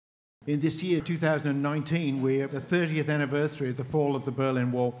In this year, 2019, we're at the 30th anniversary of the fall of the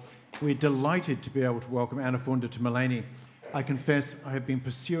Berlin Wall. We're delighted to be able to welcome Anna Funder to Mullaney. I confess I have been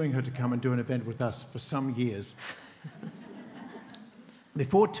pursuing her to come and do an event with us for some years.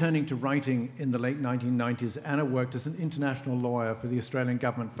 Before turning to writing in the late 1990s, Anna worked as an international lawyer for the Australian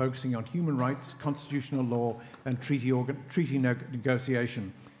government, focusing on human rights, constitutional law, and treaty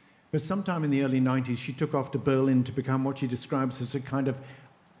negotiation. But sometime in the early 90s, she took off to Berlin to become what she describes as a kind of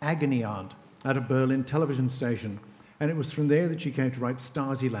agony aunt at a Berlin television station. And it was from there that she came to write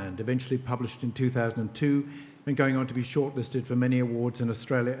Stasiland, eventually published in 2002, and going on to be shortlisted for many awards in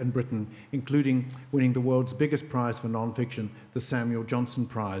Australia and Britain, including winning the world's biggest prize for non-fiction, the Samuel Johnson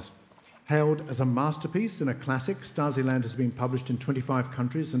Prize. Hailed as a masterpiece and a classic, Stasiland has been published in 25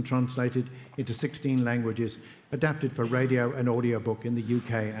 countries and translated into 16 languages, adapted for radio and audiobook in the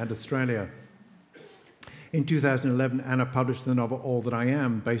UK and Australia. In 2011, Anna published the novel All That I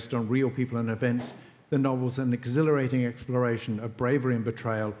Am, based on real people and events. The novel's an exhilarating exploration of bravery and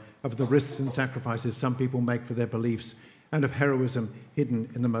betrayal, of the risks and sacrifices some people make for their beliefs, and of heroism hidden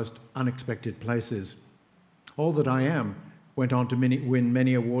in the most unexpected places. All That I Am went on to win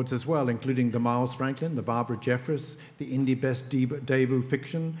many awards as well, including the Miles Franklin, the Barbara Jeffress, the Indie Best Debut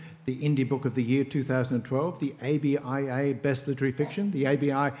Fiction, the Indie Book of the Year 2012, the ABIA Best Literary Fiction, the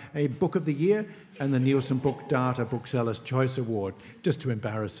ABIA Book of the Year, and the Nielsen Book Data Bookseller's Choice Award, just to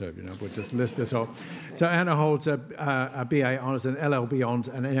embarrass her, we'll just list this off. So Anna holds a BA Honours, an LLB Honours,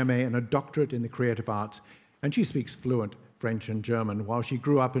 an MA, and a doctorate in the creative arts, and she speaks fluent French and German. While she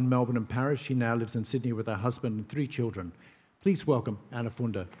grew up in Melbourne and Paris, she now lives in Sydney with her husband and 3 children. Please welcome Anna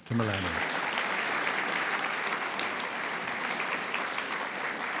Funder to Mullaney.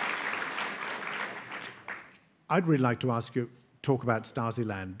 I'd really like to ask you talk about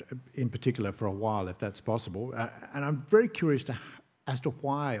Stasiland in particular for a while, if that's possible. And I'm very curious as to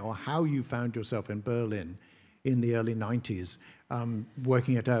why or how you found yourself in Berlin in the early 90s,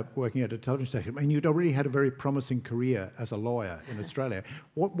 working at a television station. I mean, you'd already had a very promising career as a lawyer in Australia.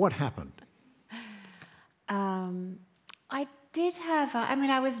 What happened? I did have.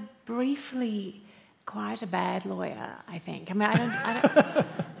 I was briefly quite a bad lawyer, I think. I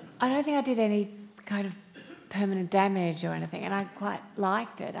don't think I did any kind of permanent damage or anything, and I quite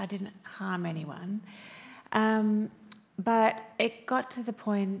liked it. I didn't harm anyone. But it got to the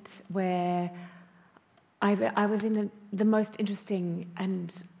point where I was in the most interesting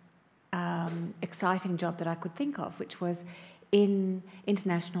and exciting job that I could think of, which was in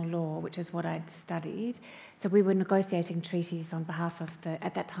international law, which is what I'd studied. So we were negotiating treaties on behalf of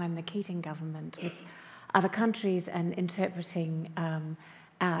at that time, the Keating government with other countries and interpreting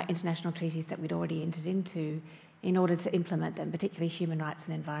our international treaties that we'd already entered into in order to implement them, particularly human rights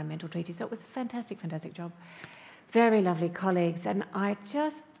and environmental treaties. So it was a fantastic, fantastic job. Very lovely colleagues. And I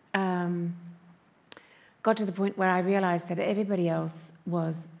just got to the point where I realised that everybody else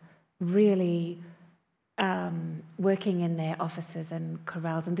was really working in their offices and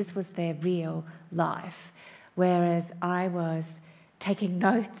corrals, and this was their real life, whereas I was taking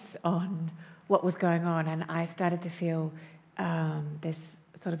notes on what was going on, and I started to feel this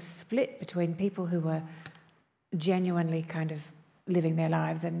sort of split between people who were genuinely kind of living their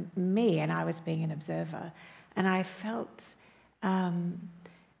lives and me, and I was being an observer. And I felt, I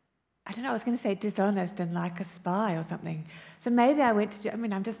was going to say dishonest and like a spy or something. So maybe I went to,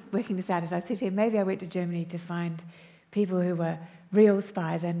 I'm just working this out as I sit here, maybe I went to Germany to find people who were real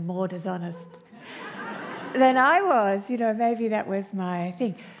spies and more dishonest than I was. Maybe that was my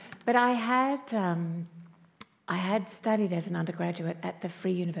thing. But I had studied as an undergraduate at the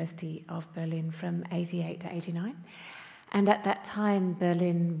Free University of Berlin from 88 to 89. And at that time,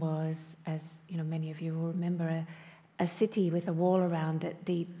 Berlin was, as many of you will remember, a city with a wall around it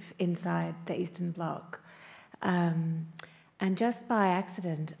deep inside the Eastern Bloc. And just by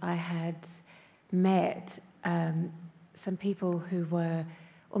accident, I had met some people who were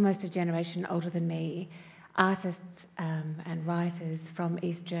almost a generation older than me, artists and writers from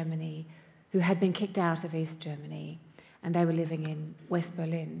East Germany who had been kicked out of East Germany, and they were living in West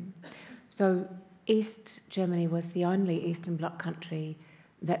Berlin. So East Germany was the only Eastern Bloc country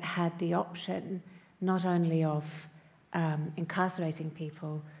that had the option not only of incarcerating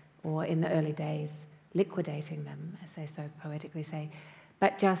people, or in the early days, liquidating them, as they so poetically say,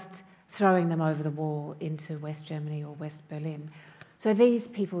 but just throwing them over the wall into West Germany or West Berlin. So these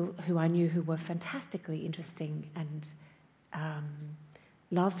people who I knew who were fantastically interesting and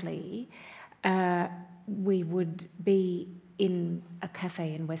lovely, we would be in a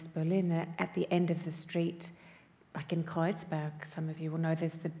cafe in West Berlin at the end of the street, like in Kreuzberg, some of you will know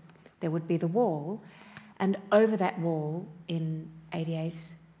there would be the wall, and over that wall in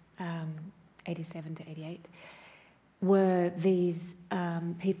 88, 87 to 88, were these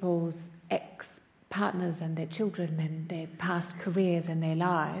people's ex-partners and their children and their past careers and their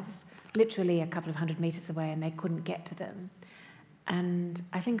lives, literally a couple of 100 metres away, and they couldn't get to them. And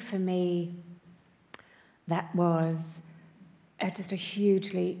I think for me, that was just a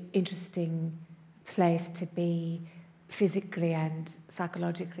hugely interesting place to be physically and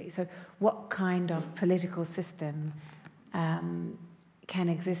psychologically. So what kind of political system can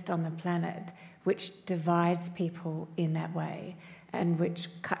exist on the planet which divides people in that way and which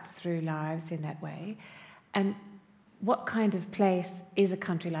cuts through lives in that way? And what kind of place is a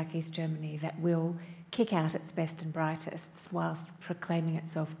country like East Germany that will kick out its best and brightest whilst proclaiming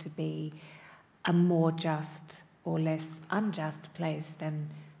itself to be a more just or less unjust place than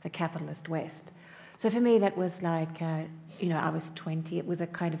the capitalist West? So for me, that was like, I was 20. It was a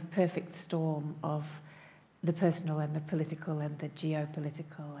kind of perfect storm of the personal and the political and the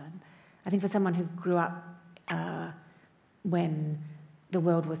geopolitical. And I think for someone who grew up when the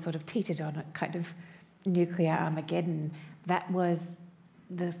world was sort of teetered on a kind of nuclear Armageddon, that was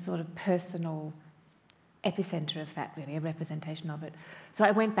the sort of personal epicentre of that, really, a representation of it. So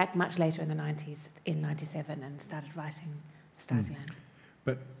I went back much later in the 90s, in 97, and started writing Stasiland.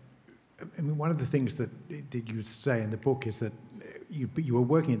 But I mean, one of the things that you say in the book is that you were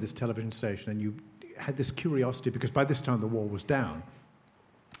working at this television station and you had this curiosity, because by this time the wall was down.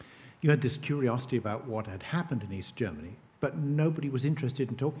 You had this curiosity about what had happened in East Germany, but nobody was interested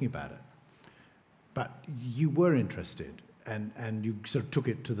in talking about it. But you were interested, and you sort of took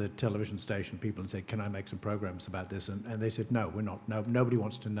it to the television station people and said, "Can I make some programs about this?" And they said, "No, we're not. No, nobody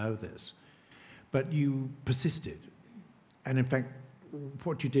wants to know this." But you persisted. And in fact,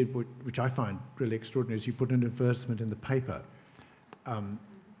 what you did, which I find really extraordinary, is you put an advertisement in the paper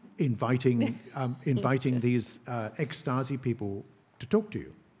inviting these ex-Stasi people to talk to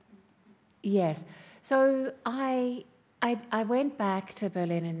you. Yes. So I went back to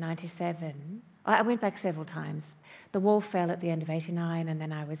Berlin in 97. I went back several times. The wall fell at the end of 89, and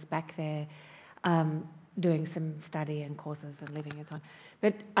then I was back there doing some study and courses and living and so on.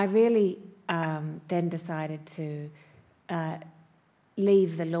 But I really then decided to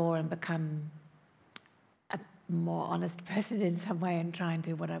leave the law and become a more honest person in some way and try and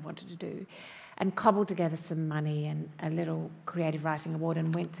do what I wanted to do, and cobbled together some money and a little creative writing award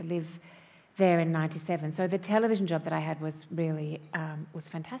and went to live there in 97. So the television job that I had was really was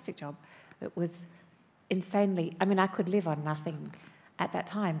a fantastic job. It was insanely, I mean, I could live on nothing at that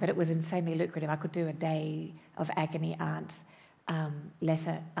time, but it was insanely lucrative. I could do a day of agony aunt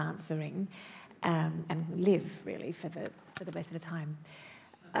letter answering and live, really, for the rest of the time.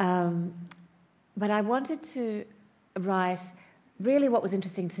 But I wanted to write, really what was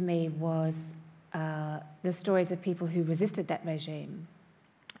interesting to me was the stories of people who resisted that regime,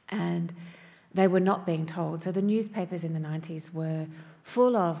 and they were not being told. So the newspapers in the 90s were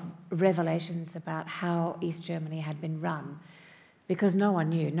full of revelations about how East Germany had been run, because no one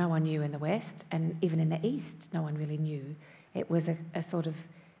knew in the West, and even in the East, no one really knew. It was a sort of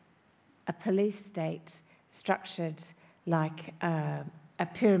a police state structured like a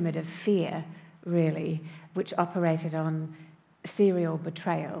pyramid of fear, really, which operated on serial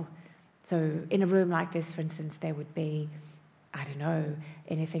betrayal. So in a room like this, for instance, there would be, I don't know,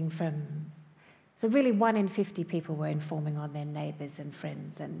 anything from... So really 1 in 50 people were informing on their neighbours and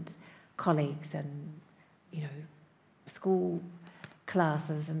friends and colleagues and, school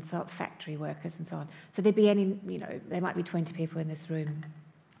classes and factory workers and so on. So there'd be there might be 20 people in this room,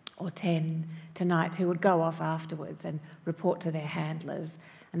 or 10 tonight, who would go off afterwards and report to their handlers,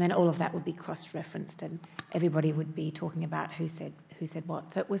 and then all of that would be cross-referenced and everybody would be talking about who said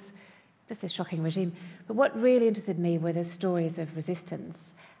what. So it was just a shocking regime. But what really interested me were the stories of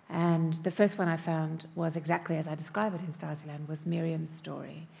resistance. And the first one I found was exactly as I describe it in Stasiland, was Miriam's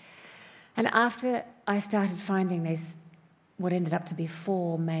story. And after I started finding these, what ended up to be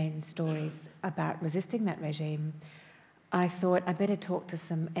 4 main stories about resisting that regime, I thought I better talk to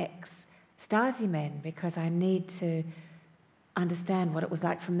some ex-Stasi men, because I need to understand what it was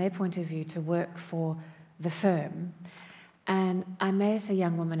like from their point of view to work for the firm. And I met a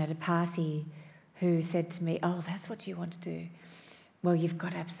young woman at a party who said to me, "Oh, that's what you want to do? Well, you've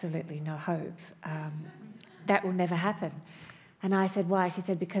got absolutely no hope. That will never happen." And I said, "Why?" She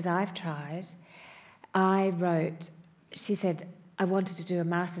said, "Because I've tried. She said, I wanted to do a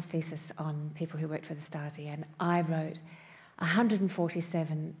master's thesis on people who worked for the Stasi, and I wrote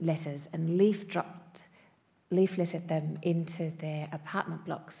 147 letters and leafleted them into their apartment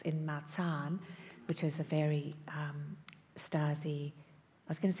blocks in Marzahn, which was a very Stasi, I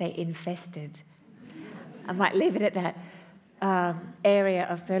was going to say infested, I might leave it at that, area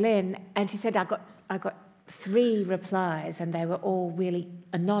of Berlin, and she said I got 3 replies, and they were all really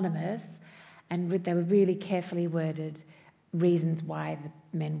anonymous, and they were really carefully worded reasons why the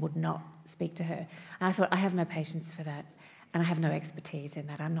men would not speak to her. And I thought, I have no patience for that, and I have no expertise in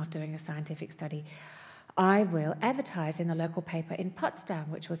that. I'm not doing a scientific study. I will advertise in the local paper in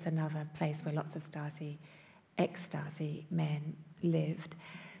Potsdam, which was another place where lots of Stasi, ex-Stasi men lived.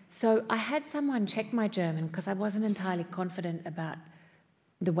 So I had someone check my German because I wasn't entirely confident about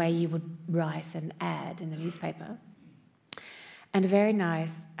the way you would write an ad in the newspaper. And very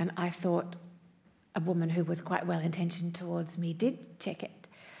nice, and I thought a woman who was quite well-intentioned towards me did check it.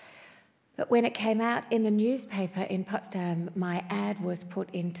 But when it came out in the newspaper in Potsdam, my ad was put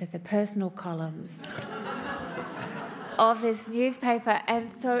into the personal columns of this newspaper,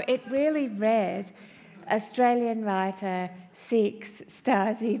 and so it really read, Australian writer seeks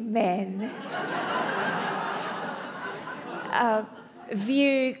Stasi men.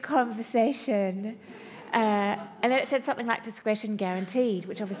 View conversation. And then it said something like discretion guaranteed,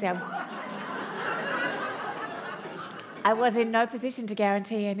 which obviously I was in no position to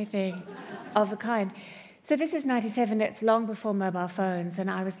guarantee anything of the kind. So this is 97, it's long before mobile phones, and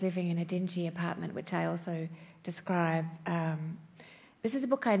I was living in a dingy apartment, which I also describe. This is a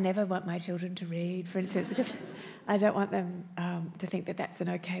book I never want my children to read, for instance, because I don't want them to think that that's an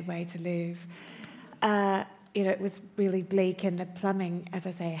okay way to live. It was really bleak, and the plumbing, as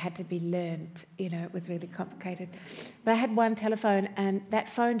I say, had to be learnt. It was really complicated. But I had one telephone, and that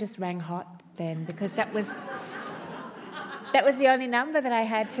phone just rang hot then, because that was the only number that I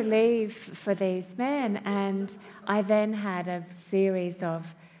had to leave for these men. And I then had a series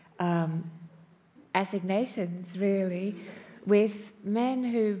of assignations, really, with men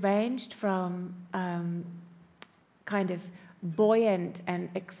who ranged from kind of buoyant and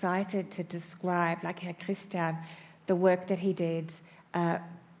excited to describe, like Herr Christian, the work that he did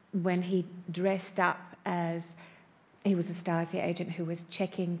when he dressed up as... He was a Stasi agent who was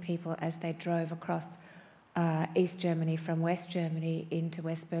checking people as they drove across East Germany from West Germany into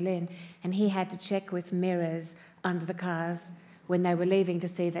West Berlin, and he had to check with mirrors under the cars when they were leaving to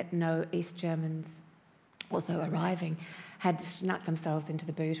see that no East Germans also arriving had snuck themselves into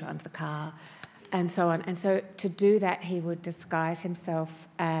the boot or under the car, and so on. And so to do that, he would disguise himself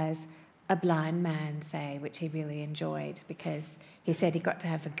as a blind man, say, which he really enjoyed because he said he got to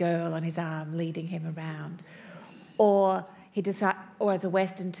have a girl on his arm leading him around, or as a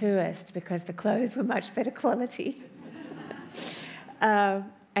Western tourist because the clothes were much better quality.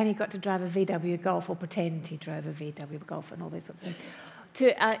 And he got to drive a VW Golf or pretend he drove a VW Golf and all these sorts of things.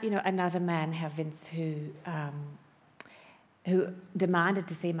 To another man, Herr Vince, who demanded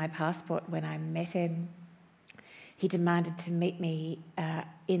to see my passport when I met him. He demanded to meet me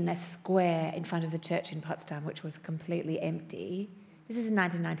in the square in front of the church in Potsdam, which was completely empty. This is in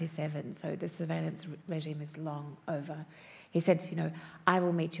 1997, so the surveillance regime is long over. He said, I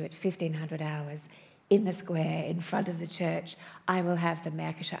will meet you at 1500 hours in the square in front of the church. I will have the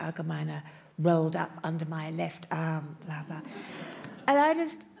Märkische Allgemeine rolled up under my left arm, blah, blah. And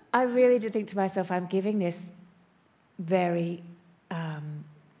I really did think to myself, I'm giving this very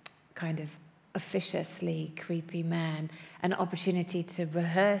kind of officiously creepy man an opportunity to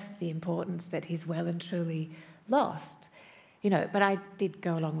rehearse the importance that he's well and truly lost. But I did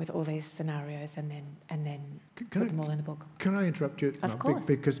go along with all these scenarios and then put them all in the book. Can I interrupt you? Of course.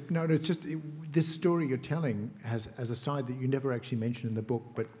 Because, it's just this story you're telling has a side that you never actually mention in the book,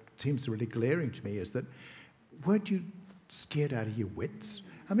 but seems really glaring to me, is that weren't you scared out of your wits?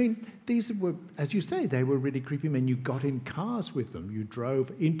 I mean, these were, as you say, they were really creepy men. You got in cars with them. You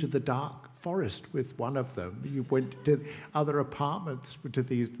drove into the dark forest with one of them. You went to other apartments, to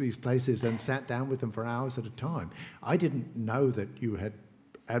these places, and sat down with them for hours at a time. I didn't know that you had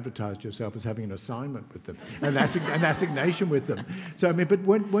advertised yourself as having an assignment with them, an assignation with them. So, but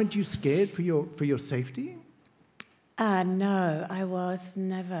weren't you scared for your safety? No, I was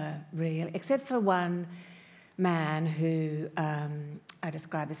never really, except for one man who I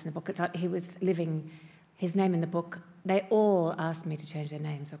describe this in the book. He was living. His name in the book, they all asked me to change their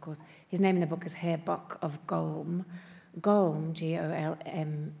names, of course. His name in the book is Herr Bock of Golm. Golm,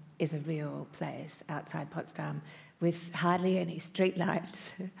 Golm, is a real place outside Potsdam with hardly any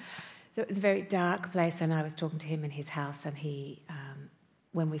streetlights. So it was a very dark place, and I was talking to him in his house, and he,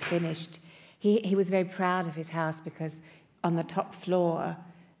 when we finished, he was very proud of his house because on the top floor,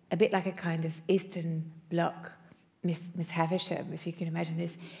 a bit like a kind of Eastern Bloc Miss Havisham, if you can imagine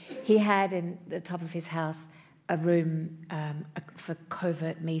this, he had in the top of his house a room for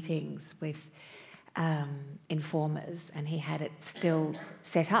covert meetings with informers, and he had it still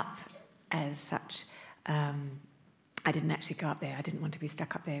set up as such. I didn't actually go up there. I didn't want to be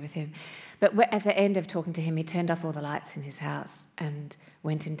stuck up there with him. But at the end of talking to him, he turned off all the lights in his house and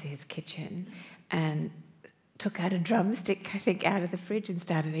went into his kitchen and took out a drumstick, I think, out of the fridge and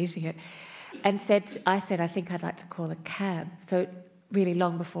started eating it. And I said, I think I'd like to call a cab. So really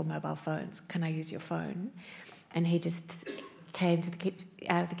long before mobile phones, can I use your phone? And he just came to the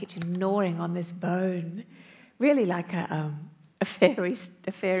out of the kitchen gnawing on this bone, really like a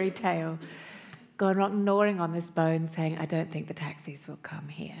fairy tale. Going around gnawing on this bone saying, I don't think the taxis will come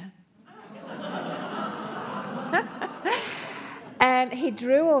here. And he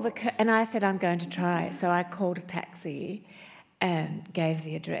drew all the... and I said, I'm going to try. So I called a taxi and gave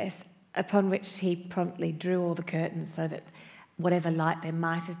the address, upon which he promptly drew all the curtains so that whatever light there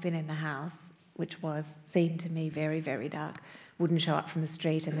might have been in the house, which seemed to me very, very dark, wouldn't show up from the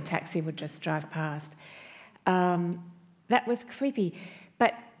street and the taxi would just drive past. That was creepy.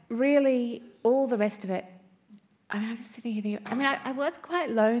 But really, all the rest of it, I'm just sitting here thinking, I was quite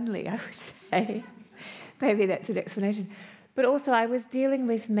lonely, I would say. Maybe that's an explanation. But also I was dealing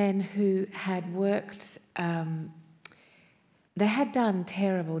with men who had worked, they had done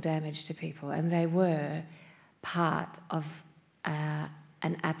terrible damage to people, and they were part of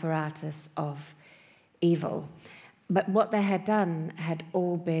an apparatus of evil. But what they had done had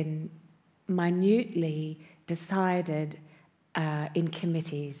all been minutely decided in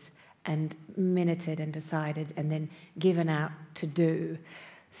committees and minuted and decided and then given out to do.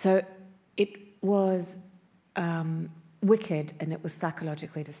 So it was wicked, and it was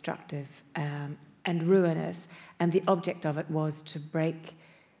psychologically destructive and ruinous, and the object of it was to break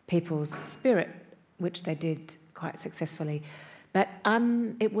people's spirit, which they did quite successfully. But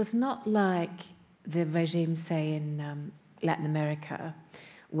it was not like the regime, say, in Latin America,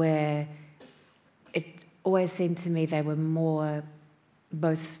 where it always seemed to me they were more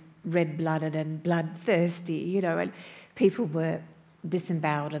both red-blooded and bloodthirsty, and people were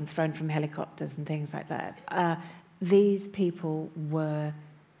disemboweled and thrown from helicopters and things like that. These people were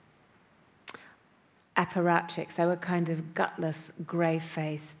apparatchiks. They were kind of gutless,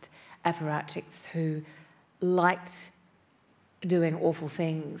 grey-faced apparatchiks who liked doing awful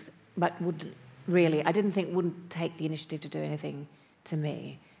things, but wouldn't take the initiative to do anything to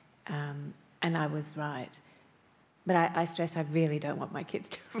me. And I was right. But I stress I really don't want my kids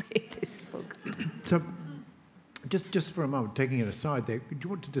to read this book. So, just for a moment, taking it aside there, do you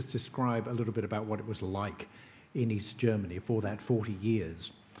want to just describe a little bit about what it was like in East Germany for that 40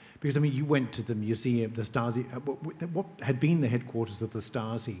 years? Because, you went to the museum, the Stasi, what had been the headquarters of the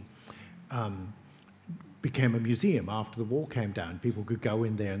Stasi became a museum after the wall came down. People could go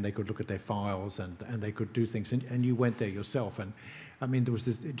in there and they could look at their files and they could do things. And you went there yourself. And, there was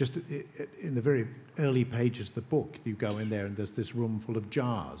this, just in the very early pages of the book, you go in there and there's this room full of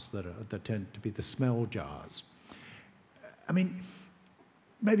jars that tend to be the smell jars.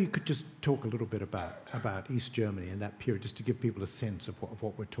 Maybe you could just talk a little bit about East Germany in that period, just to give people a sense of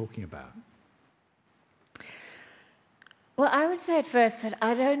what we're talking about. Well, I would say at first that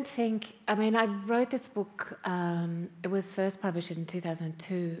I don't think... I wrote this book, it was first published in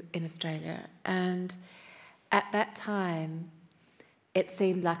 2002 in Australia, and at that time it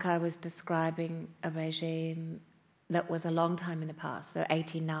seemed like I was describing a regime that was a long time in the past. So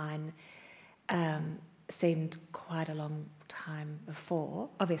 89 seemed quite a long time before.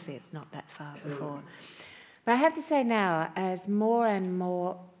 Obviously, it's not that far before. But I have to say now, as more and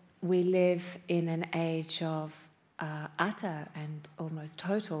more we live in an age of utter and almost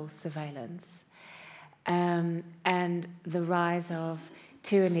total surveillance, and the rise of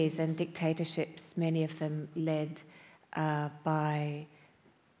tyrannies and dictatorships, many of them led by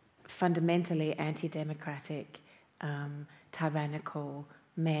fundamentally anti-democratic, tyrannical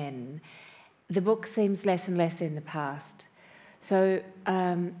men, the book seems less and less in the past. So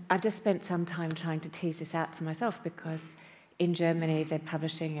I've just spent some time trying to tease this out to myself, because in Germany they're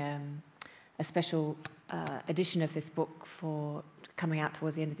publishing a special edition of this book for coming out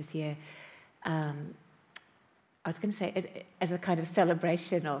towards the end of this year. I was going to say as a kind of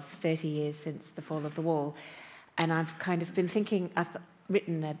celebration of 30 years since the fall of the wall. And I've kind of been thinking, I've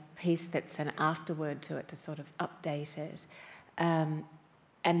written a piece that's an afterword to it to sort of update it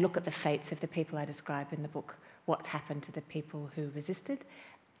and look at the fates of the people I describe in the book, what's happened to the people who resisted,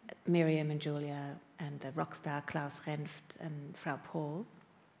 Miriam and Julia and the rock star Klaus Renft and Frau Paul,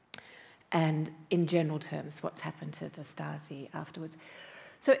 and in general terms, what's happened to the Stasi afterwards.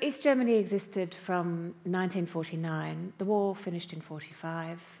 So East Germany existed from 1949. The war finished in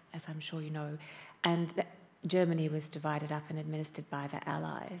 1945, as I'm sure you know, and Germany was divided up and administered by the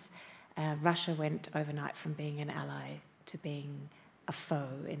Allies. Russia went overnight from being an ally to being a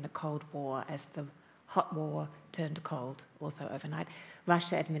foe in the Cold War as the hot war turned cold also overnight.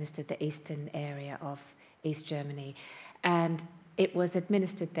 Russia administered the eastern area of East Germany, and it was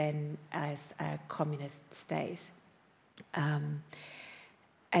administered then as a communist state.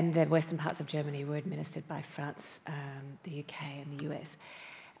 And the western parts of Germany were administered by France, the UK and the US.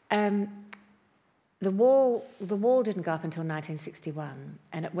 The wall didn't go up until 1961,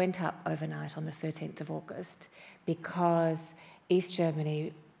 and it went up overnight on the 13th of August because East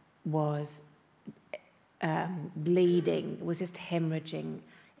Germany was bleeding, was just hemorrhaging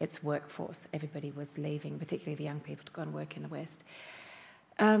its workforce. Everybody was leaving, particularly the young people, to go and work in the West.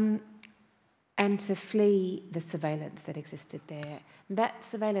 And to flee the surveillance that existed there. That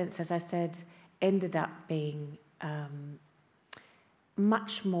surveillance, as I said, ended up being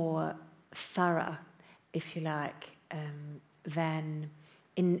much more thorough, if you like, than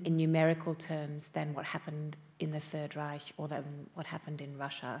in numerical terms than what happened in the Third Reich or than what happened in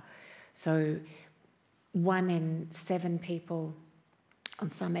Russia. So 1 in 7 people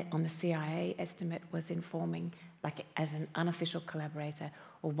on the CIA estimate was informing, like as an unofficial collaborator,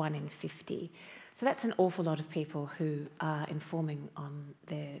 or 1 in 50. So that's an awful lot of people who are informing on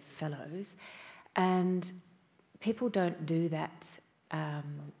their fellows. And people don't do that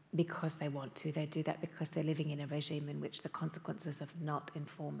because they want to. They do that because they're living in a regime in which the consequences of not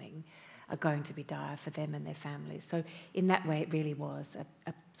informing are going to be dire for them and their families. So in that way, it really was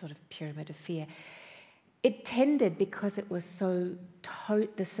a sort of pyramid of fear. It tended, because it was so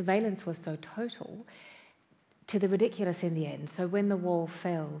the surveillance was so total, to the ridiculous in the end. So when the wall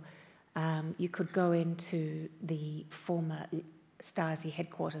fell, you could go into the former Stasi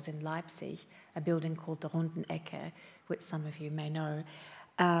headquarters in Leipzig, a building called the Runden Ecke, which some of you may know,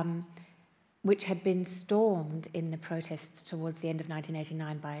 which had been stormed in the protests towards the end of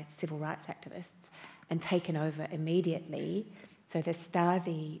 1989 by civil rights activists and taken over immediately. So the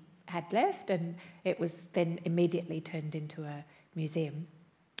Stasi had left, and it was then immediately turned into a museum.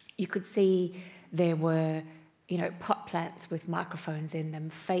 You could see there were, pot plants with microphones in them,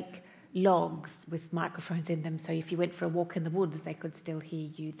 fake logs with microphones in them, so if you went for a walk in the woods, they could still hear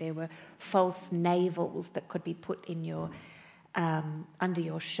you. There were false navels that could be put in your under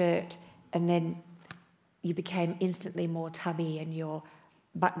your shirt, and then you became instantly more tubby and your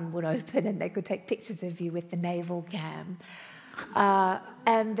button would open and they could take pictures of you with the navel cam.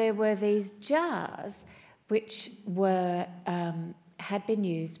 And there were these jars which were had been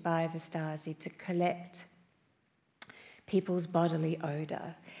used by the Stasi to collect people's bodily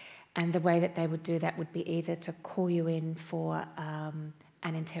odour. And the way that they would do that would be either to call you in for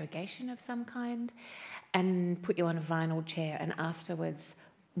an interrogation of some kind and put you on a vinyl chair and afterwards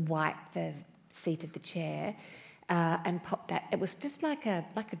wipe the seat of the chair and pop that. It was just like a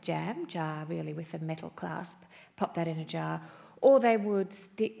jam jar, really, with a metal clasp. Pop that in a jar. Or they would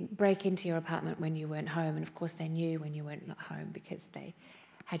break into your apartment when you weren't home, and of course they knew when you weren't home because they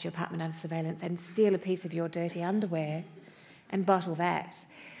had your apartment under surveillance, and steal a piece of your dirty underwear and bottle that.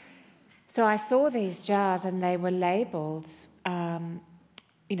 So I saw these jars and they were labelled,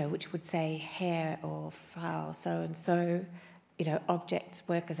 which would say hair or Frau so-and-so, object,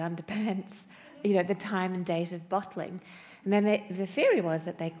 workers' underpants, the time and date of bottling. And then the theory was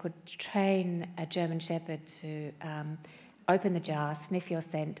that they could train a German Shepherd to open the jar, sniff your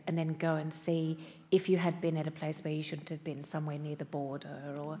scent, and then go and see if you had been at a place where you shouldn't have been, somewhere near the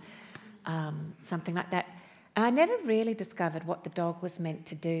border or something like that. And I never really discovered what the dog was meant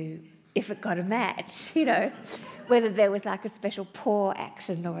to do if it got a match, whether there was like a special paw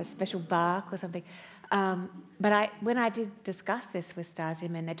action or a special bark or something. But when I did discuss this with Stasi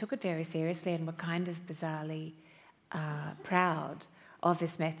men, they took it very seriously and were kind of bizarrely proud of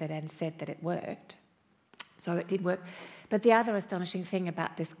this method and said that it worked. So it did work. But the other astonishing thing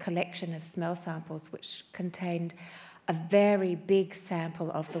about this collection of smell samples, which contained a very big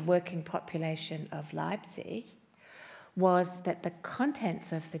sample of the working population of Leipzig, was that the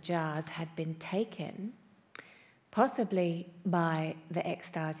contents of the jars had been taken, possibly by the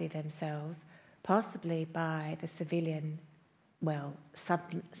ex-Stasi themselves, possibly by the civilian,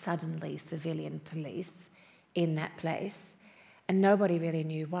 suddenly civilian police in that place, and nobody really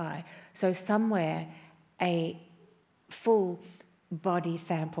knew why. So somewhere a full body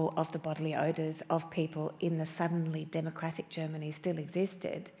sample of the bodily odours of people in the suddenly democratic Germany still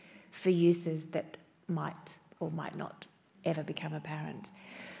existed for uses that might or might not ever become apparent.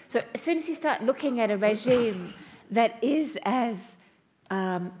 So as soon as you start looking at a regime that is as,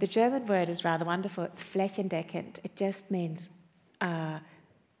 the German word is rather wonderful, it's flächendeckend. It just means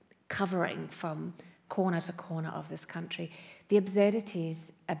covering from corner to corner of this country. The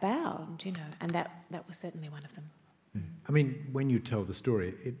absurdities abound, and that was certainly one of them. I mean, when you tell the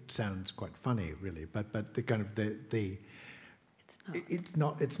story, it sounds quite funny, really. But the kind of it's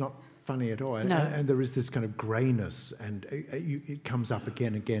not funny at all. No. And there is this kind of greyness, and it comes up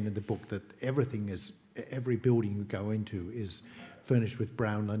again and again in the book that every building you go into is furnished with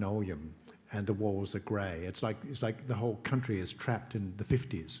brown linoleum, and the walls are grey. It's like the whole country is trapped in the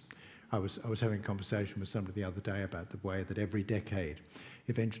 50s. I was having a conversation with somebody the other day about the way that every decade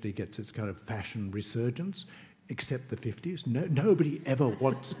eventually gets its kind of fashion resurgence, except the 50s. Nobody ever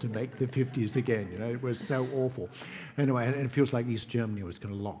wants to make the 50s again, you know, it was so awful. Anyway, and it feels like East Germany was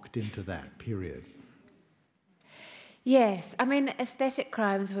kind of locked into that period. Yes, I mean, aesthetic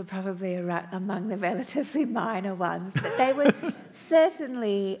crimes were probably among the relatively minor ones, but they were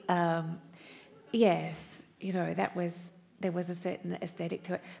certainly, yes, you know, there was a certain aesthetic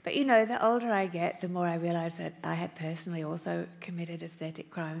to it. But, you know, the older I get, the more I realise that I had personally also committed aesthetic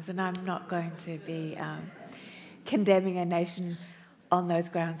crimes, and I'm not going to be condemning a nation on those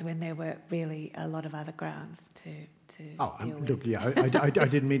grounds when there were really a lot of other grounds to deal with. Look, yeah, I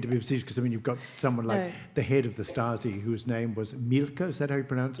didn't mean to be facetious, because, I mean, you've got someone like the head of the Stasi, whose name was Mielke, is that how you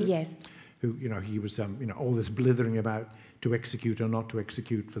pronounce it? Yes. Who, you know, he was, you know, all this blithering about to execute or not to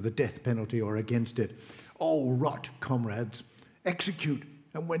execute, for the death penalty or against it. Oh, rot, comrades, execute,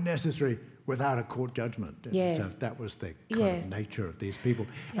 and when necessary, without a court judgment. Yes. So that was the kind of nature of these people.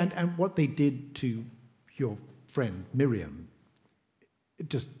 Yes. And what they did to your friend Miriam,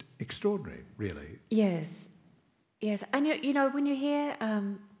 just extraordinary, really. Yes, yes. And, you know, when you hear,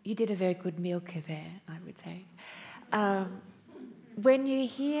 you did a very good Mielke there, I would say. When you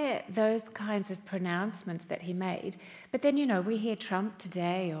hear those kinds of pronouncements that he made, but then, you know, we hear Trump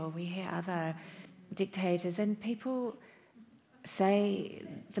today, or we hear other dictators, and people say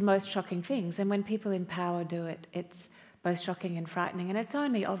the most shocking things. And when people in power do it, it's both shocking and frightening. And it's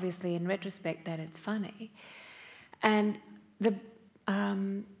only, obviously, in retrospect that it's funny. And I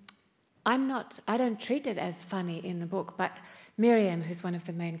don't treat it as funny in the book, but Miriam, who's one of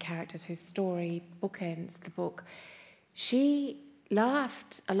the main characters, whose story bookends the book, she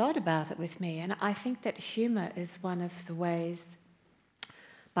laughed a lot about it with me. And I think that humour is one of the ways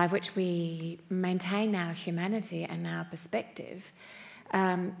by which we maintain our humanity and our perspective,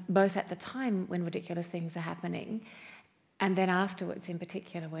 both at the time when ridiculous things are happening, and then afterwards, in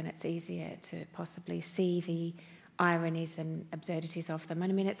particular, when it's easier to possibly see the ironies and absurdities of them.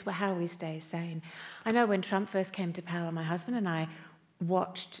 And I mean, it's how we stay sane. I know when Trump first came to power, my husband and I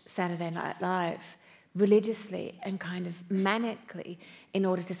watched Saturday Night Live religiously and kind of manically in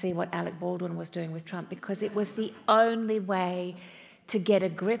order to see what Alec Baldwin was doing with Trump, because it was the only way to get a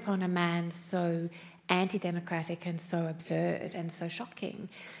grip on a man so anti-democratic and so absurd and so shocking.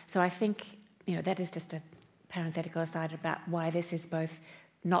 So I think, you know, that is just a parenthetical aside about why this is both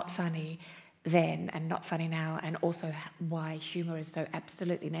not funny then and not funny now, and also why humour is so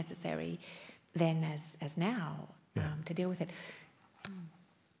absolutely necessary then as now to deal with it.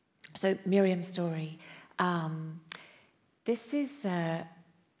 So Miriam's story. This is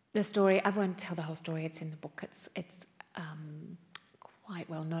the story. I won't tell the whole story. It's in the book. It's quite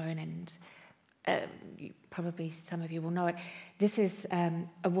well known, and probably some of you will know it. This is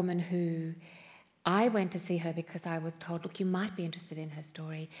a woman who I went to see her because I was told, look, you might be interested in her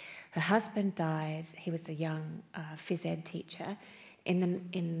story. Her husband died. He was a young phys ed teacher. In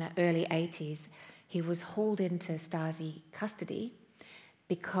the early 80s, he was hauled into Stasi custody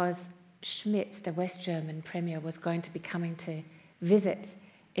because Schmidt, the West German premier, was going to be coming to visit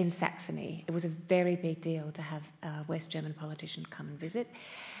in Saxony. It was a very big deal to have a West German politician come and visit.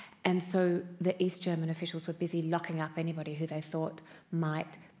 And so the East German officials were busy locking up anybody who they thought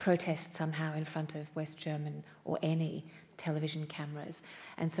might protest somehow in front of West German or any television cameras.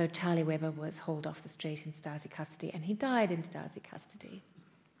 And so Charlie Weber was hauled off the street in Stasi custody, and he died in Stasi custody.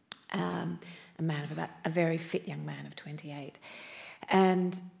 A very fit young man of 28.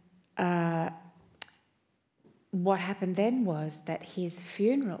 And what happened then was that his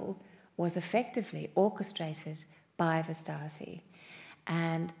funeral was effectively orchestrated by the Stasi.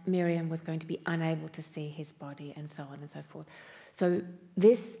 And Miriam was going to be unable to see his body, and so on and so forth. So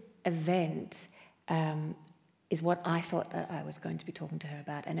this event is what I thought that I was going to be talking to her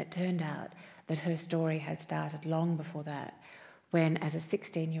about, and it turned out that her story had started long before that, when as a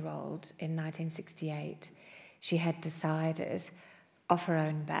 16-year-old in 1968, she had decided off her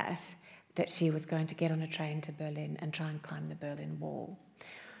own bat that she was going to get on a train to Berlin and try and climb the Berlin Wall.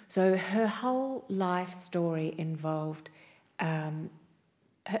 So her whole life story involved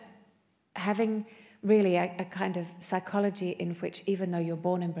having really a kind of psychology in which, even though you're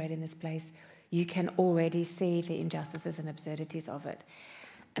born and bred in this place, you can already see the injustices and absurdities of it.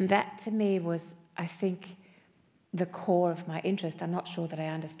 And that, to me, was, I think, the core of my interest. I'm not sure that I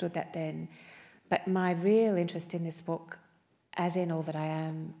understood that then, but my real interest in this book, as in all that I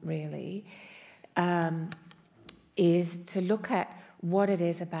am really, is to look at what it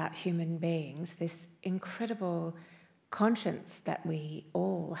is about human beings, this incredible conscience that we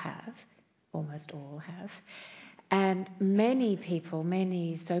all have, almost all have, and many people,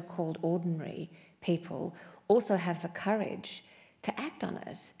 many so-called ordinary people, also have the courage to act on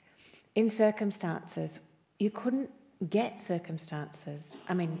it in circumstances. You couldn't get circumstances,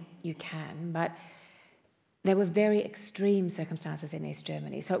 I mean, you can, but there were very extreme circumstances in East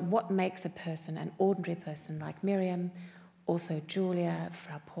Germany. So what makes a person, an ordinary person like Miriam, also Julia,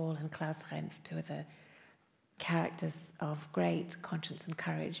 Frau Paul and Klaus Renf, two of the characters of great conscience and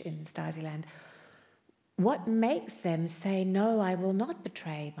courage in Stasiland, what makes them say, no, I will not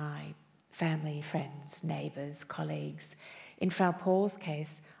betray my family, friends, neighbours, colleagues? In Frau Paul's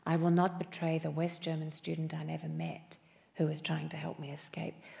case, I will not betray the West German student I never met who was trying to help me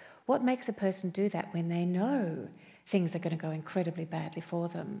escape. What makes a person do that when they know things are going to go incredibly badly for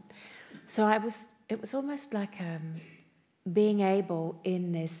them? So it was almost like being able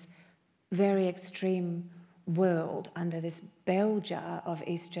in this very extreme world under this bell jar of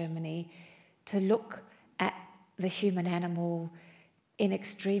East Germany to look at the human animal in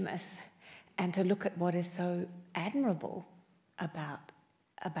extremis and to look at what is so admirable about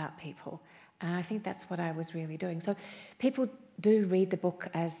people. And I think that's what I was really doing. So people do read the book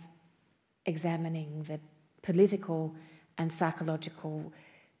as examining the political and psychological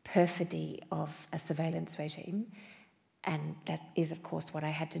perfidy of a surveillance regime, and that is, of course, what I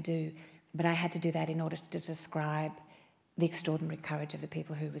had to do. But I had to do that in order to describe the extraordinary courage of the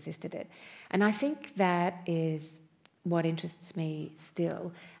people who resisted it. And I think that is what interests me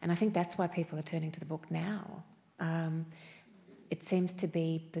still, and I think that's why people are turning to the book now. It seems to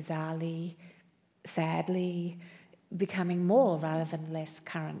be bizarrely, sadly, becoming more rather than less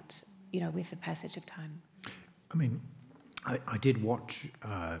current, with the passage of time. I mean, I did watch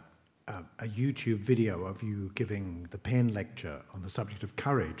a YouTube video of you giving the Penn lecture on the subject of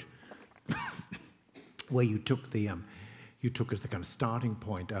courage, where you took as the kind of starting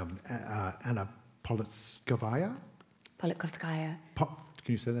point Anna Politkovskaya. Politkovskaya.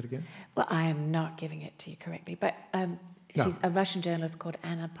 Can you say that again? Well, I am not giving it to you correctly, but she's a Russian journalist called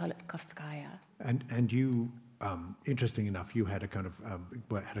Anna Politkovskaya. And you, interesting enough, you had a kind of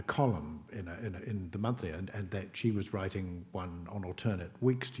had a column in the monthly, and that she was writing one on alternate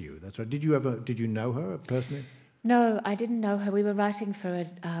weeks to you. That's right. Did you know her personally? No, I didn't know her. We were writing for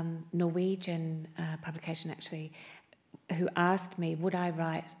a Norwegian publication, actually, who asked me, would I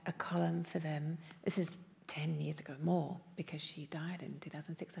write a column for them? This is 10 years ago, more, because she died in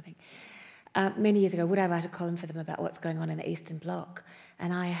 2006, I think. Many years ago, would I write a column for them about what's going on in the Eastern Bloc?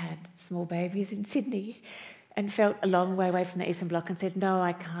 And I had small babies in Sydney and felt a long way away from the Eastern Bloc and said, no,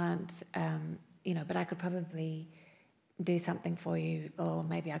 I can't, but I could probably do something for you, or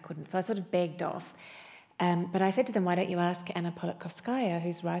maybe I couldn't. So I sort of begged off. But I said to them, why don't you ask Anna Politkovskaya,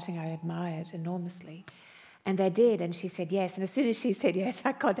 whose writing I admired enormously? And they did, and she said yes. And as soon as she said yes,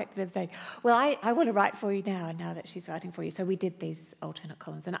 I contacted them saying, well, I want to write for you now that she's writing for you. So we did these alternate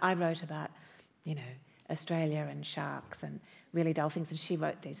columns. And I wrote about, Australia and sharks and really dull things. And she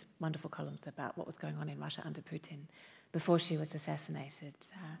wrote these wonderful columns about what was going on in Russia under Putin before she was assassinated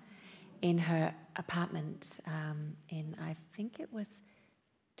in her apartment in, I think it was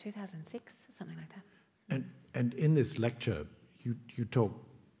 2006, something like that. And in this lecture, you talk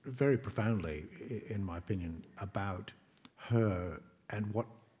very profoundly, in my opinion, about her and what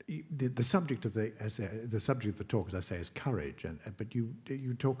the subject of the subject of the talk, as I say, is courage. But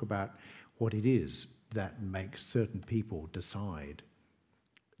you talk about what it is that makes certain people decide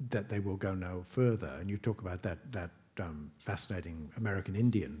that they will go no further, and you talk about that fascinating American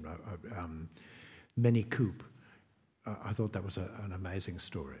Indian, Minnie Coop. I thought that was an amazing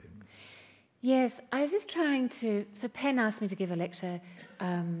story. Yes, I was just trying to... So Penn asked me to give a lecture.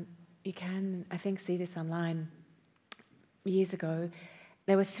 You can, I think, see this online years ago.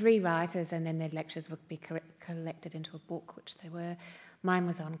 There were 3 writers, and then their lectures would be collected into a book, which they were. Mine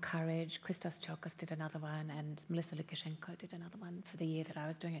was on courage. Christos Tsiolkas did another one, and Melissa Lukashenko did another one for the year that I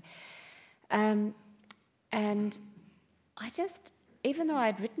was doing it. And I just, even though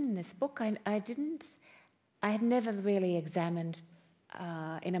I'd written this book, I had never really examined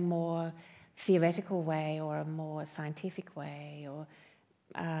in a more theoretical way or a more scientific way or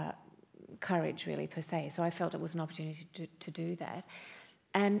courage, really, per se. So I felt it was an opportunity to do that.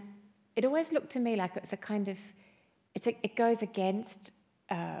 And it always looked to me like it's a kind of... It goes against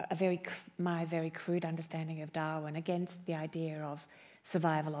my very crude understanding of Darwin, against the idea of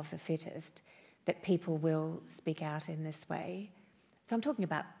survival of the fittest, that people will speak out in this way. So I'm talking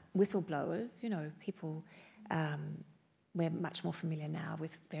about whistleblowers, people, we're much more familiar now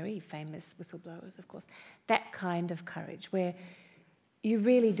with very famous whistleblowers, of course. That kind of courage where you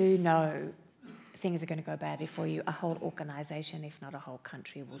really do know things are going to go badly for you. A whole organisation, if not a whole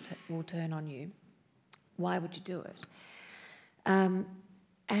country, will turn on you. Why would you do it?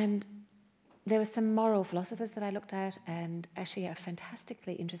 And there were some moral philosophers that I looked at, and actually a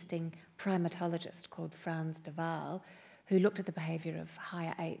fantastically interesting primatologist called Frans de Waal, who looked at the behaviour of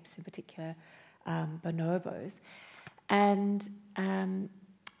higher apes, in particular bonobos. And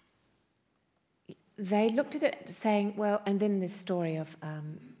they looked at it saying, well, and then this story of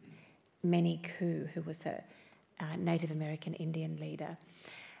Many Koo, who was a Native American Indian leader.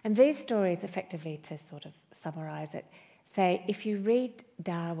 And these stories, effectively, to sort of summarise it, say if you read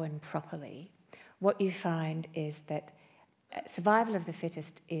Darwin properly, what you find is that survival of the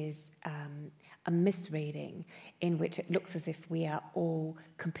fittest is a misreading in which it looks as if we are all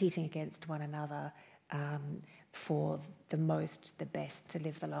competing against one another for the most, the best, to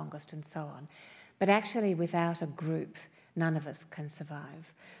live the longest and so on. But actually, without a group, none of us can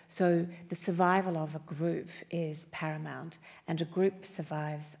survive. So the survival of a group is paramount, and a group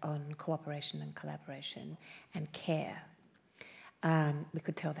survives on cooperation and collaboration and care. We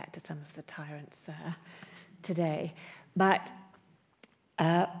could tell that to some of the tyrants today. But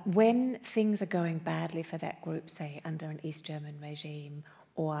when things are going badly for that group, say under an East German regime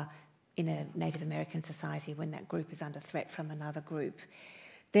or in a Native American society, when that group is under threat from another group,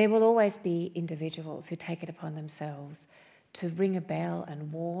 there will always be individuals who take it upon themselves to ring a bell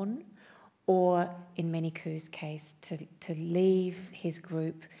and warn, or in Many Koo's case, to leave his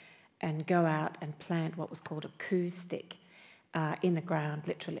group and go out and plant what was called a koo stick in the ground,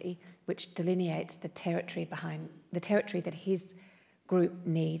 literally, which delineates the territory that his group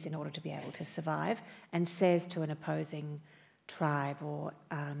needs in order to be able to survive, and says to an opposing tribe, or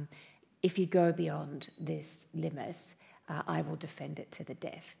if you go beyond this limit, I will defend it to the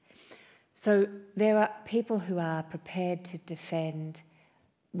death. So there are people who are prepared to defend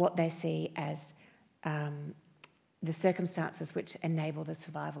what they see as the circumstances which enable the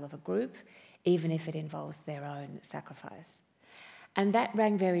survival of a group, even if it involves their own sacrifice. And that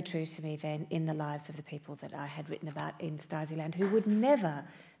rang very true to me then in the lives of the people that I had written about in Stasiland, who would never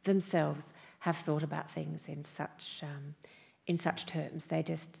themselves have thought about things in such terms. They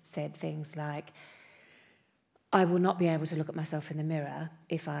just said things like, I will not be able to look at myself in the mirror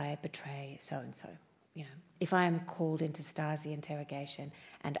if I betray so-and-so. If I am called into Stasi interrogation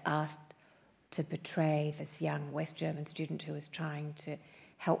and asked to betray this young West German student who is trying to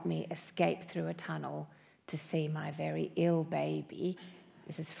help me escape through a tunnel to see my very ill baby,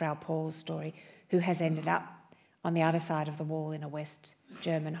 this is Frau Paul's story, who has ended up on the other side of the wall in a West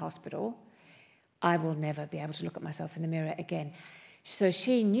German hospital, I will never be able to look at myself in the mirror again. So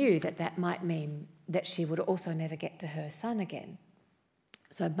she knew that might mean that she would also never get to her son again.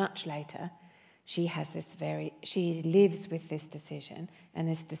 So much later, she lives with this decision, and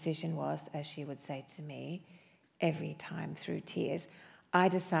this decision was, as she would say to me, every time through tears, I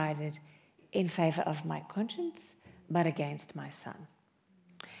decided in favour of my conscience, but against my son.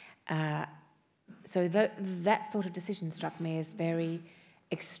 So that sort of decision struck me as very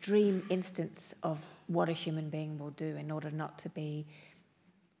extreme instance of what a human being will do in order not to be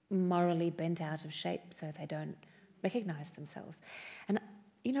morally bent out of shape so they don't recognise themselves. And,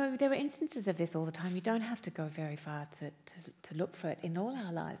 there are instances of this all the time. You don't have to go very far to look for it. In all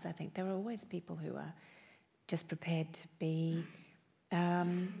our lives, I think, there are always people who are just prepared to be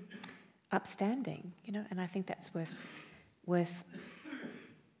upstanding, and I think that's worth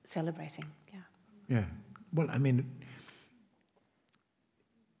celebrating, Yeah. Well, I mean,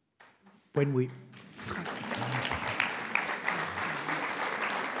 when we...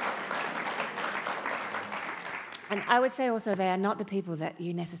 And I would say also they are not the people that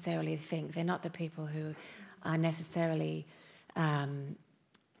you necessarily think. They're not the people who are necessarily,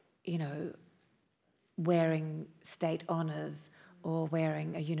 wearing state honours or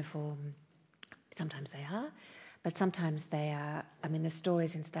wearing a uniform. Sometimes they are, but sometimes they are. I mean, the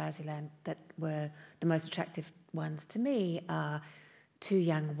stories in Stasiland that were the most attractive ones to me are two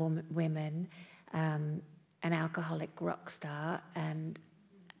young women, an alcoholic rock star, and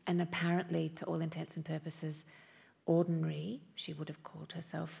apparently, to all intents and purposes, ordinary, she would have called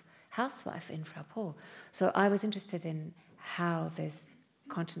herself, housewife in Frau Paul. So I was interested in how this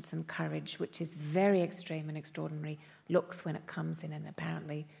conscience and courage, which is very extreme and extraordinary, looks when it comes in an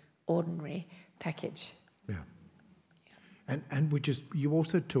apparently ordinary package. Yeah. And you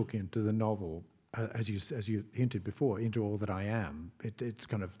also took into the novel, as you hinted before, into All That I Am. It's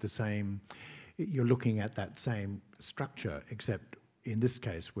kind of the same. you're looking at that same structure, except in this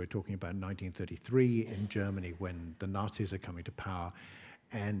case we're talking about 1933 in Germany when the Nazis are coming to power.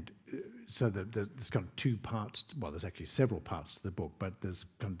 And so there's kind of two parts, well, there's actually several parts to the book, but there's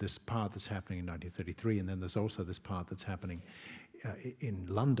kind of this part that's happening in 1933, and then there's also this part that's happening in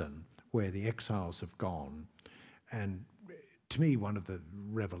London, where the exiles have gone. And to me, one of the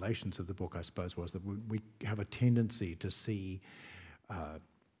revelations of the book, I suppose, was that we have a tendency to see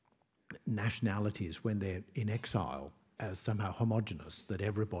nationalities when they're in exile as somehow homogenous, that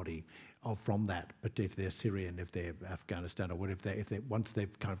everybody from that, but if they're Syrian, if they're Afghanistan, or what, if they once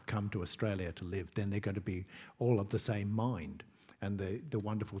they've kind of come to Australia to live, then they're going to be all of the same mind. And the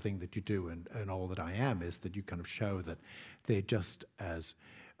wonderful thing that you do, and All That I Am, is that you kind of show that they're just as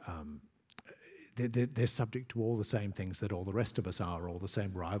they're subject to all the same things that all the rest of us are, all the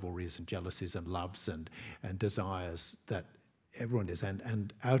same rivalries and jealousies and loves and desires that everyone is.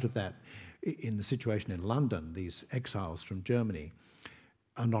 And out of that, in the situation in London, these exiles from Germany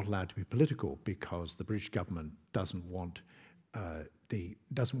are not allowed to be political because the British government doesn't want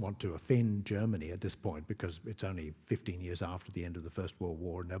to offend Germany at this point, because it's only 15 years after the end of the First World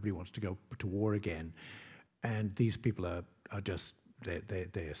War. Nobody wants to go to war again, and these people are just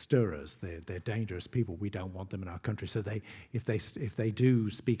they're stirrers. They're dangerous people. We don't want them in our country. So if they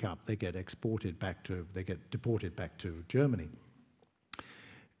do speak up, they get deported back to Germany.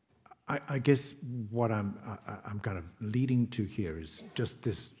 I guess what I'm kind of leading to here is just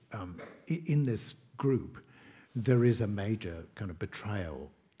this, in this group, there is a major kind of betrayal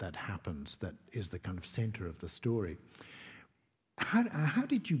that happens that is the kind of center of the story. How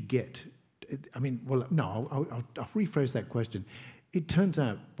did you get, I mean, well, no, I'll rephrase that question. It turns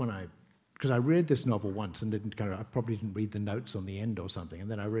out because I read this novel once and I probably didn't read the notes on the end or something, and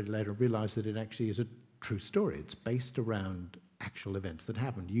then I read it later and realized that it actually is a true story. It's based around actual events that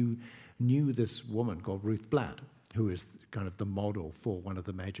happened. You knew this woman called Ruth Blatt, who is kind of the model for one of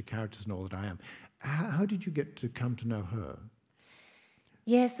the major characters in All That I Am. How did you get to come to know her?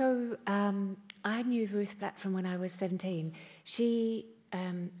 Yeah, so I knew Ruth Blatt from when I was 17.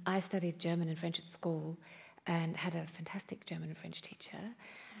 I studied German and French at school and had a fantastic German and French teacher.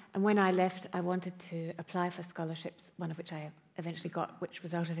 And when I left, I wanted to apply for scholarships, one of which I eventually got, which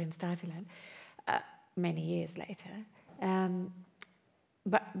resulted in Stasiland many years later.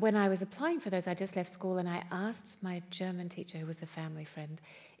 But when I was applying for those, I just left school and I asked my German teacher, who was a family friend,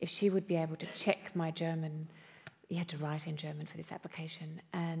 if she would be able to check my German. You had to write in German for this application.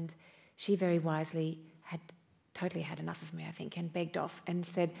 And she very wisely had totally had enough of me, I think, and begged off and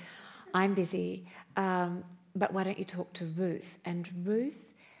said, I'm busy, but why don't you talk to Ruth? And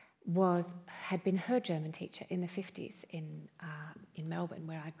Ruth had been her German teacher in the 50s in Melbourne,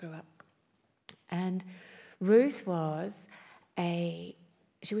 where I grew up. And Ruth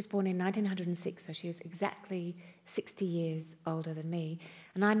she was born in 1906, so she was exactly 60 years older than me.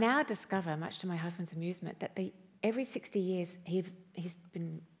 And I now discover, much to my husband's amusement, that every 60 years,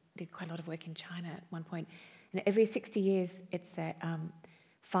 did quite a lot of work in China at one point, and every 60 years it's a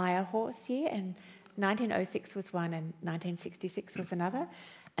fire horse year, and 1906 was one and 1966 was another.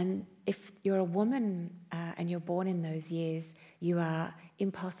 And if you're a woman and you're born in those years, you are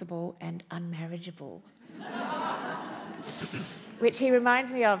impossible and unmarriageable. Which he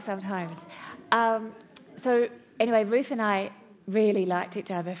reminds me of sometimes. So anyway, Ruth and I really liked each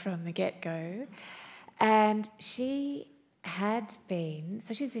other from the get-go. And she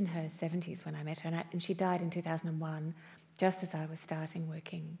was in her 70s when I met her, and she died in 2001, just as I was starting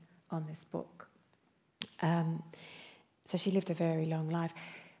working on this book. So she lived a very long life.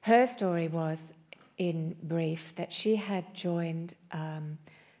 Her story was, in brief, that she had joined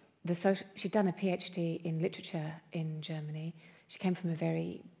she'd done a PhD in literature in Germany. She came from a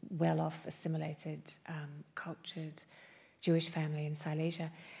very well-off, assimilated, cultured Jewish family in Silesia.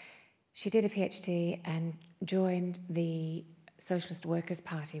 She did a PhD and joined the Socialist Workers'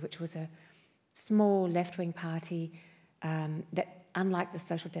 Party, which was a small left-wing party that, unlike the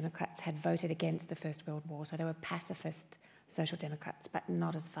Social Democrats, had voted against the First World War. So they were pacifist Social Democrats, but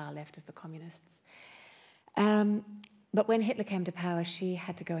not as far left as the communists. But when Hitler came to power, she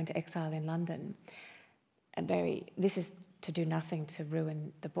had to go into exile in London. And this is to do nothing to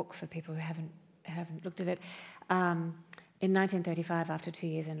ruin the book for people who haven't looked at it. In 1935, after 2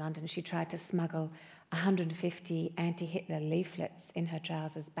 years in London, she tried to smuggle 150 anti-Hitler leaflets in her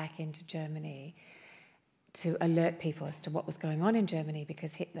trousers back into Germany to alert people as to what was going on in Germany,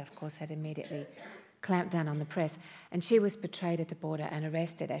 because Hitler, of course, had immediately clamped down on the press. And she was betrayed at the border and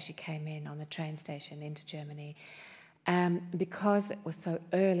arrested as she came in on the train station into Germany. Because it was so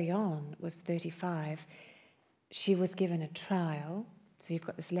early on, it was 35, she was given a trial So you've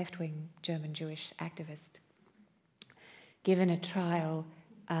got this left-wing German Jewish activist given a trial,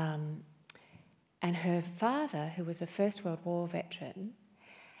 and her father, who was a First World War veteran,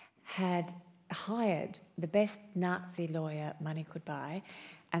 had hired the best Nazi lawyer money could buy,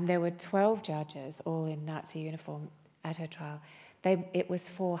 and there were 12 judges, all in Nazi uniform, at her trial. It was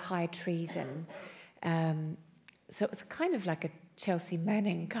for high treason. So it was kind of like a Chelsea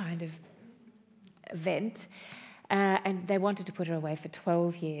Manning kind of event. And they wanted to put her away for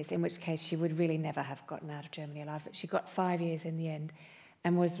 12 years, in which case she would really never have gotten out of Germany alive. But she got 5 years in the end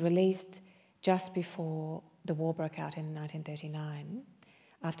and was released just before the war broke out in 1939,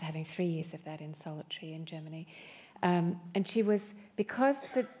 after having 3 years of that in solitary in Germany. And she was, because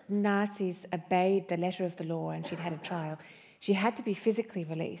the Nazis obeyed the letter of the law and she'd had a trial, she had to be physically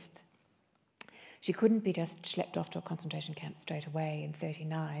released. She couldn't be just schlepped off to a concentration camp straight away in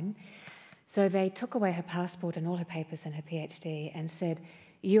 1939. So they took away her passport and all her papers and her PhD and said,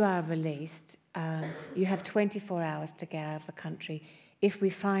 you are released. You have 24 hours to get out of the country. If we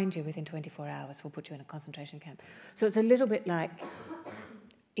find you within 24 hours, we'll put you in a concentration camp. So it's a little bit like,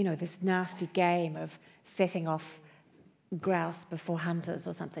 this nasty game of setting off grouse before hunters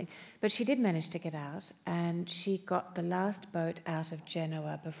or something. But she did manage to get out, and she got the last boat out of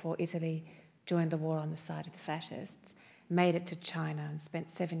Genoa before Italy joined the war on the side of the fascists, made it to China and spent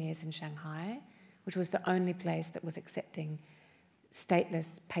 7 years in Shanghai, which was the only place that was accepting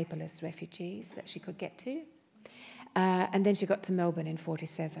stateless, paperless refugees that she could get to. And then she got to Melbourne in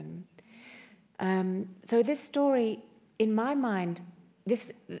 1947. So this story, in my mind,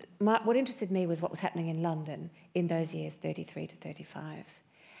 what interested me was what was happening in London in those years, 1933 to 1935.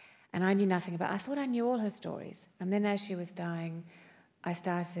 And I knew nothing about it. I thought I knew all her stories. And then as she was dying,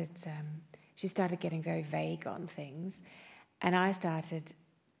 she started getting very vague on things. And I started,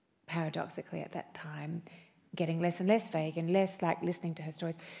 paradoxically at that time, getting less and less vague and less like listening to her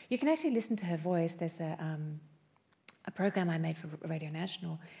stories. You can actually listen to her voice. There's a program I made for Radio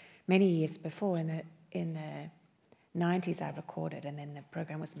National many years before in the 90s I recorded, and then the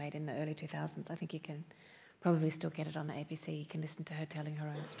program was made in the early 2000s. I think you can probably still get it on the ABC. You can listen to her telling her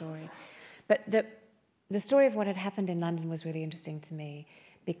own story. But the story of what had happened in London was really interesting to me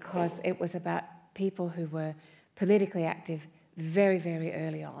because it was about people who were politically active very, very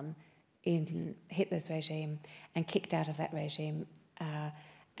early on in Hitler's regime and kicked out of that regime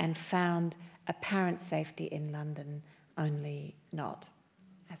and found apparent safety in London, only not,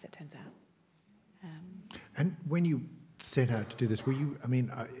 as it turns out. And when you set out to do this, were you,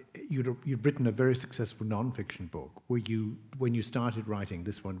 you'd written a very successful non-fiction book. Were you, when you started writing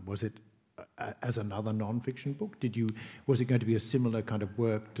this one, was it as another non-fiction book? Was it going to be a similar kind of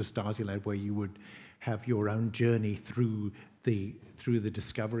work to Stasiland where you would have your own journey through the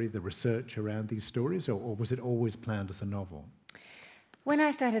discovery, the research around these stories, or was it always planned as a novel? When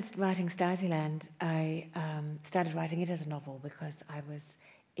I started writing Stasiland, I started writing it as a novel because I was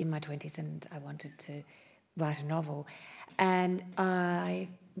in my 20s and I wanted to write a novel. And I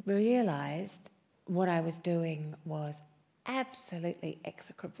realised what I was doing was absolutely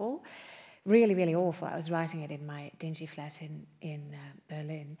execrable, really, really awful. I was writing it in my dingy flat in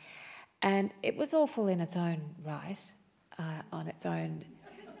Berlin. And it was awful in its own right, on its own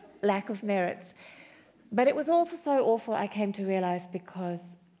lack of merits. But it was also so awful, I came to realise,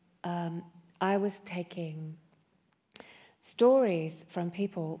 because I was taking stories from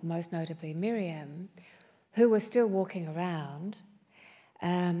people, most notably Miriam, who were still walking around,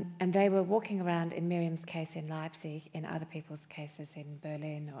 and they were walking around, in Miriam's case in Leipzig, in other people's cases in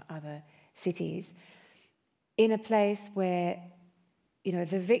Berlin or other cities, in a place where,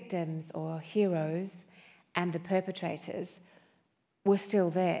 the victims or heroes and the perpetrators were still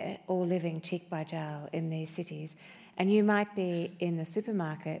there, all living cheek by jowl in these cities. And you might be in the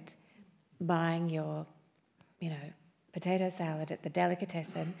supermarket buying your, potato salad at the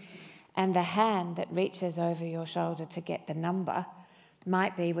delicatessen, and the hand that reaches over your shoulder to get the number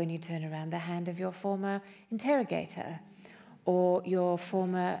might be, when you turn around, the hand of your former interrogator or your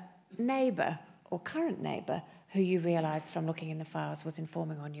former neighbour or current neighbour who you realised from looking in the files was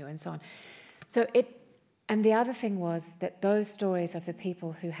informing on you and so on. And the other thing was that those stories of the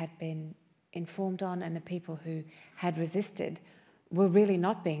people who had been informed on and the people who had resisted were really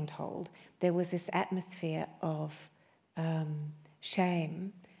not being told. There was this atmosphere of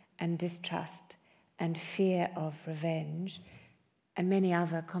shame and distrust and fear of revenge and many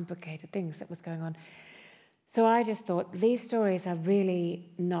other complicated things that was going on. So I just thought, these stories are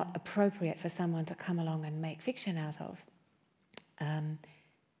really not appropriate for someone to come along and make fiction out of.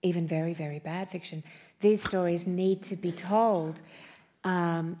 Even very, very bad fiction. These stories need to be told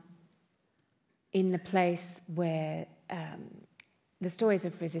in the place where the stories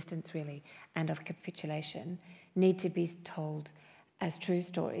of resistance, really, and of capitulation need to be told as true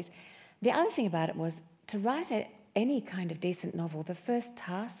stories. The other thing about it was to write any kind of decent novel, the first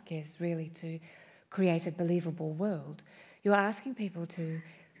task is really to create a believable world. You're asking people to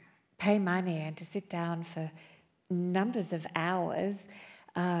pay money and to sit down for numbers of hours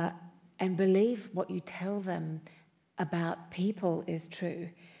and believe what you tell them about people is true.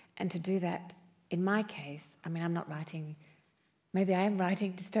 And to do that, in my case, I mean, I'm not writing, maybe I am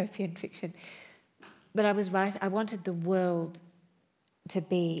writing dystopian fiction, but I wanted the world to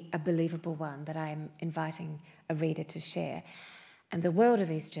be a believable one that I'm inviting a reader to share. And the world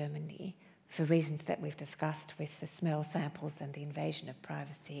of East Germany, for reasons that we've discussed with the smell samples and the invasion of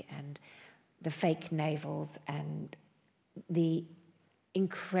privacy and the fake navels and the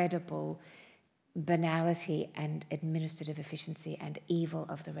incredible banality and administrative efficiency and evil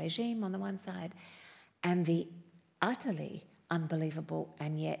of the regime on the one side, and the utterly unbelievable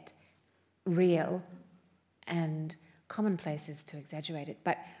and yet real and commonplaces to exaggerate it,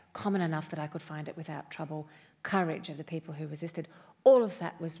 but common enough that I could find it without trouble, courage of the people who resisted. All of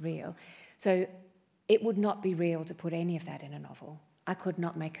that was real. So it would not be real to put any of that in a novel. I could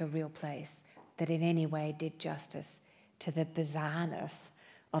not make a real place that in any way did justice to the bizarreness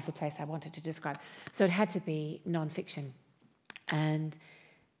of the place I wanted to describe. So it had to be non-fiction. And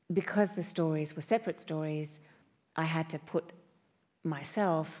because the stories were separate stories, I had to put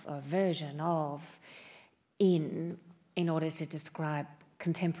myself, a version of, in order to describe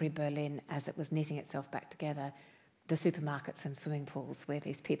contemporary Berlin as it was knitting itself back together, the supermarkets and swimming pools where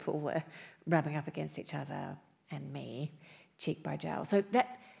these people were rubbing up against each other and me, cheek by jowl. So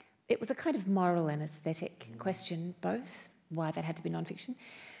that it was a kind of moral and aesthetic question, both, why that had to be non-fiction.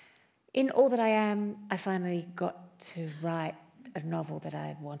 In All That I Am, I finally got to write a novel that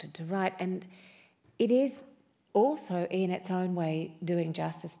I wanted to write, and it is also, in its own way, doing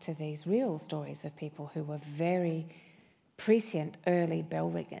justice to these real stories of people who were very prescient early bell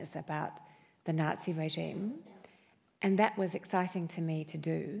ringers about the Nazi regime, and that was exciting to me to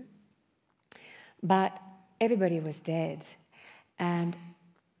do. But everybody was dead, and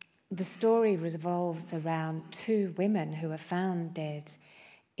the story revolves around two women who were found dead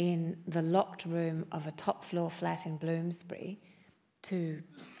in the locked room of a top-floor flat in Bloomsbury, two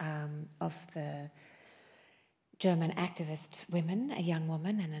of the German activist women, a young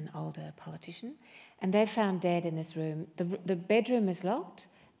woman and an older politician, and they're found dead in this room. The bedroom is locked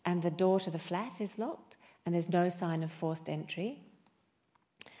and the door to the flat is locked, and there's no sign of forced entry.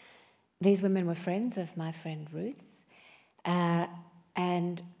 These women were friends of my friend Ruth's,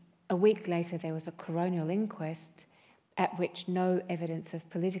 and a week later there was a coronial inquest at which no evidence of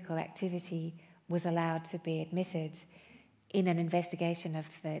political activity was allowed to be admitted in an investigation of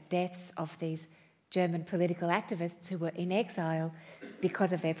the deaths of these German political activists who were in exile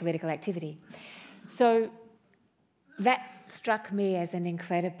because of their political activity. So that struck me as an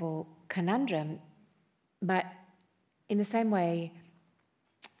incredible conundrum, but in the same way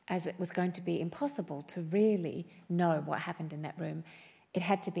as it was going to be impossible to really know what happened in that room, it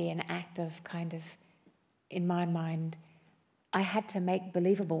had to be an act of kind of, in my mind, I had to make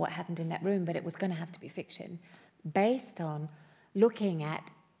believable what happened in that room, but it was going to have to be fiction, based on looking at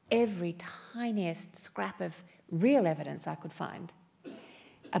every tiniest scrap of real evidence I could find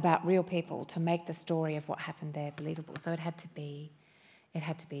about real people to make the story of what happened there believable. So it had to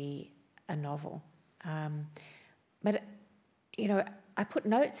be a novel. But, you know, I put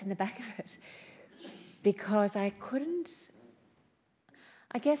notes in the back of it because I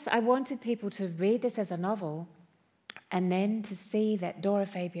guess I wanted people to read this as a novel and then to see that Dora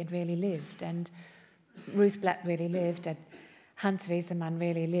Fabian really lived and Ruth Blatt really lived and Hans Wiesemann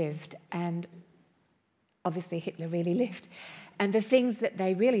really lived, and obviously Hitler really lived. And the things that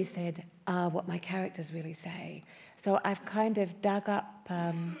they really said are what my characters really say. So I've kind of dug up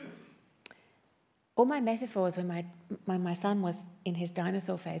all my metaphors when my son was in his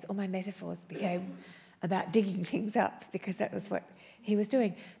dinosaur phase. All my metaphors became about digging things up because that was what he was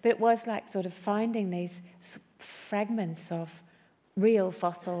doing. But it was like sort of finding these fragments of real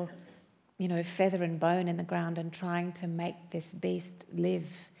fossil, you know, feather and bone in the ground and trying to make this beast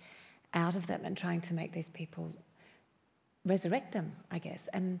live out of them and trying to make these people resurrect them, I guess.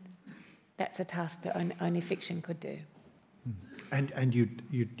 And that's a task that only fiction could do. And you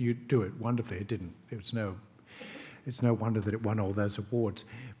do it wonderfully. It's no wonder that it won all those awards.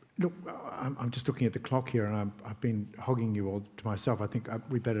 Look, I'm just looking at the clock here, and I've been hogging you all to myself. I think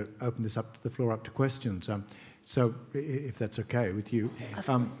we better open this up to the floor, up to questions. So if that's okay with you. Of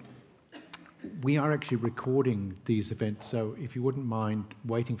course. We are actually recording these events, so if you wouldn't mind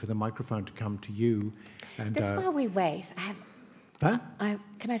waiting for the microphone to come to you. And just while we wait,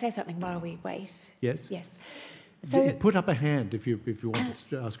 Can I say something while we wait? Yes. Yes. So put up a hand if you want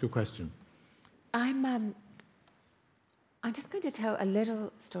to ask a question. I'm just going to tell a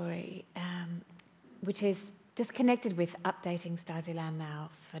little story, which is just connected with updating Stasiland now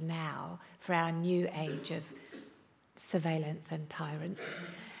for our new age of surveillance and tyrants.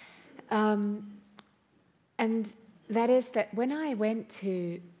 And that is that when I went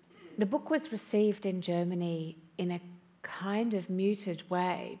to... The book was received in Germany in a kind of muted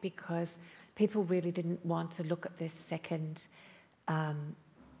way because people really didn't want to look at this second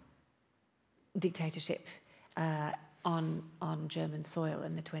dictatorship on German soil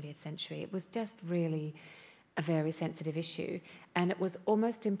in the 20th century. It was just really a very sensitive issue, and it was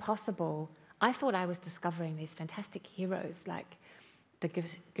almost impossible. I thought I was discovering these fantastic heroes like the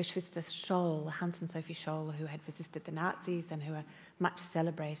Geschwister Scholl, Hans and Sophie Scholl, who had resisted the Nazis and who are much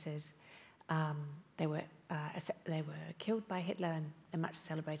celebrated. They were killed by Hitler and are much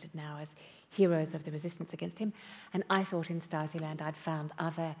celebrated now as heroes of the resistance against him. And I thought in Stasiland I'd found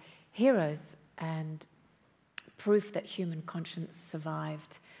other heroes and proof that human conscience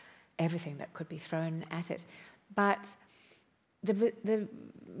survived everything that could be thrown at it. But the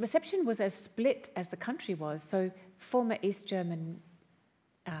reception was as split as the country was. So former East German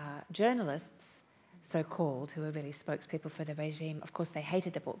journalists, so-called, who were really spokespeople for the regime, of course they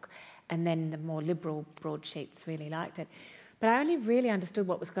hated the book, and then the more liberal broadsheets really liked it. But I only really understood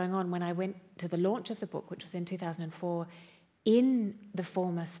what was going on when I went to the launch of the book, which was in 2004, in the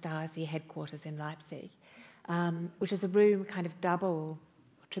former Stasi headquarters in Leipzig, which was a room kind of double,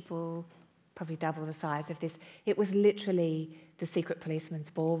 triple, probably double the size of this. It was literally the secret policeman's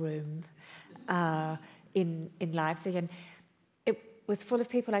ballroom in Leipzig, and it was full of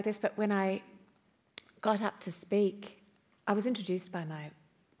people like this. But when I got up to speak, I was introduced by my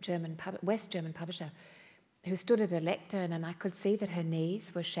West German publisher, who stood at a lectern, and I could see that her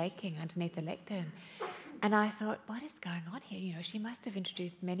knees were shaking underneath the lectern. And I thought, what is going on here? You know, she must have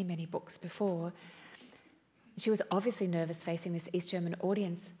introduced many, many books before. She was obviously nervous facing this East German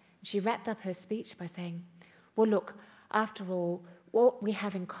audience. She wrapped up her speech by saying, well, look, after all, what we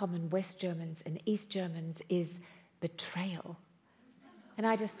have in common, West Germans and East Germans, is betrayal. And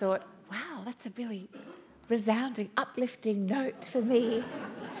I just thought, wow, that's a really resounding, uplifting note for me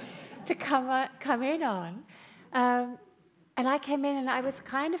to come in on. And I came in and I was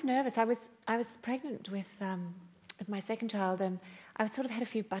kind of nervous. I was pregnant with my second child, and I sort of had a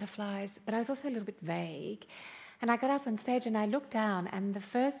few butterflies, but I was also a little bit vague. And I got up on stage and I looked down, and the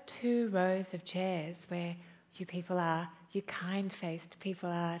first 2 rows of chairs where you people are, you kind-faced people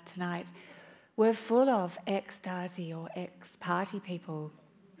are tonight, were full of ex-Stasi or ex-party people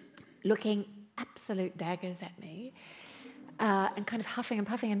looking absolute daggers at me and kind of huffing and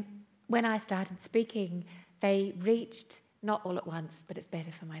puffing. And when I started speaking, they reached, not all at once, but it's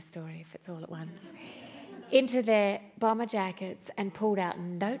better for my story if it's all at once, into their bomber jackets and pulled out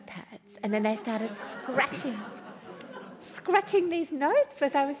notepads, and then they started scratching these notes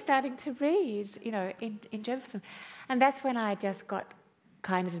as I was starting to read, you know, in German for them. And that's when I just got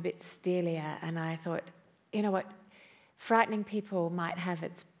kind of a bit steelier, and I thought, you know what, frightening people might have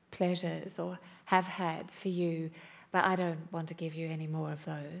its pleasures or have had for you, but I don't want to give you any more of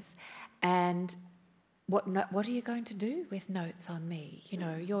those. And what are you going to do with notes on me? You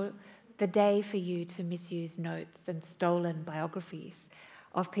know, the day for you to misuse notes and stolen biographies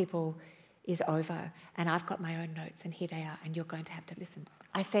of people is over, and I've got my own notes, and here they are, and you're going to have to listen.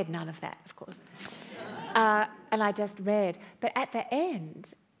 I said none of that, of course. And I just read. But at the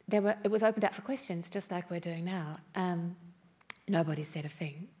end, it was opened up for questions, just like we're doing now. Nobody said a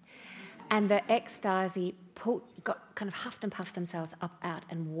thing. And the ex-Stasi got kind of huffed and puffed themselves out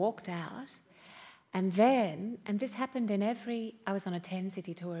and walked out. And then, and this happened I was on a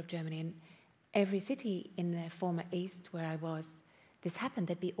 10-city tour of Germany, and every city in the former East where I was, this happened.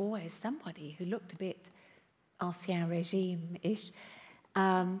 There'd be always somebody who looked a bit ancien regime-ish.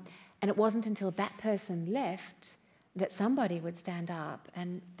 And it wasn't until that person left that somebody would stand up.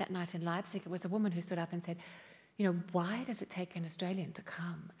 And that night in Leipzig, it was a woman who stood up and said, you know, why does it take an Australian to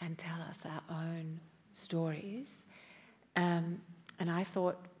come and tell us our own stories? And I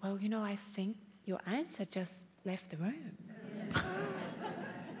thought, well, you know, I think your answer just left the room.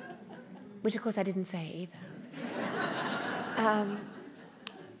 Which, of course, I didn't say either.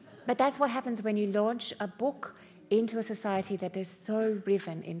 But that's what happens when you launch a book into a society that is so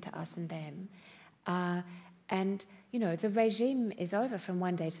riven into us and them. And, you know, the regime is over from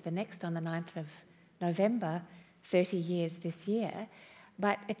one day to the next on the 9th of November, 30 years this year.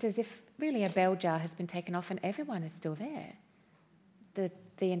 But it's as if really a bell jar has been taken off and everyone is still there. The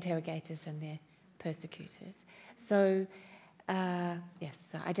interrogators and the persecutors. So Yes,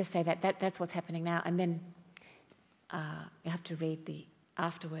 so I just say that's what's happening now, and then you have to read the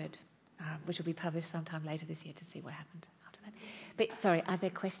afterword, which will be published sometime later this year to see what happened after that. But sorry, are there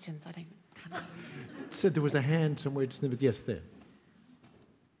questions? I don't. So there was a hand somewhere just there. Yes, there.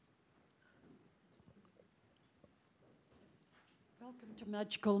 Welcome to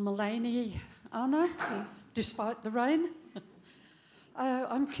magical Mullaney, Anna, despite the rain.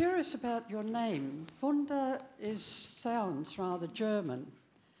 I'm curious about your name. Funda sounds rather German.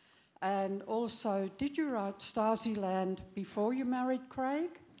 And also, did you write Stasiland before you married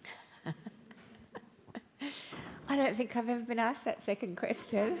Craig? I don't think I've ever been asked that second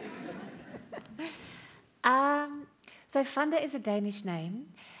question. So Funda is a Danish name,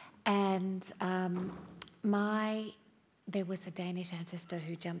 and there was a Danish ancestor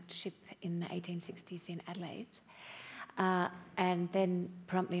who jumped ship in the 1860s in Adelaide, and then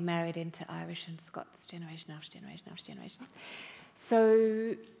promptly married into Irish and Scots generation after generation after generation.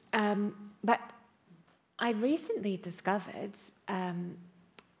 So, but I recently discovered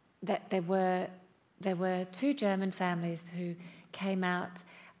that there were two German families who came out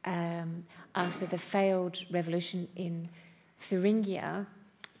after the failed revolution in Thuringia,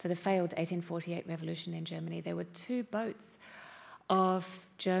 so the failed 1848 revolution in Germany. There were two boats of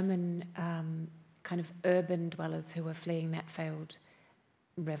German kind of urban dwellers who were fleeing that failed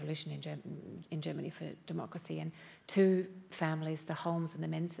revolution in Germany for democracy, and two families, the Holmes and the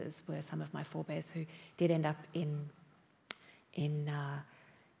Menses, were some of my forebears who did end up in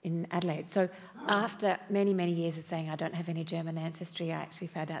Adelaide. So after many, many years of saying I don't have any German ancestry, I actually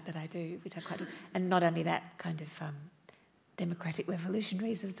found out that I do, which I quite do. And not only that, kind of democratic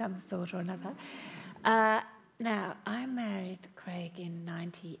revolutionaries of some sort or another. Now, I married Craig in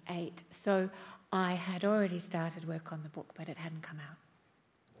 98, so I had already started work on the book, but it hadn't come out.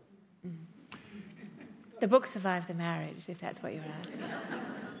 The book survived the marriage, if that's what you're asking.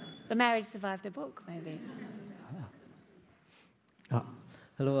 The marriage survived the book, maybe.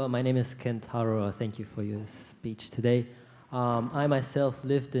 Hello, my name is Kentaro. Thank you for your speech today. I myself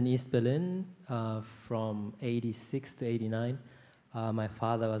lived in East Berlin from 86 to 89. My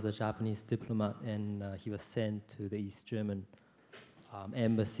father was a Japanese diplomat, and he was sent to the East German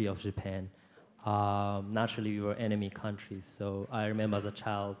embassy of Japan. Naturally, we were enemy countries, so I remember as a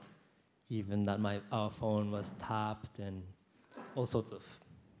child even that our phone was tapped and all sorts of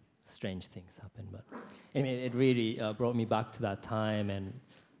strange things happened. But anyway, it really brought me back to that time, and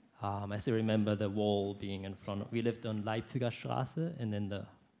I still remember the wall being in front of... We lived on Leipziger Straße, and then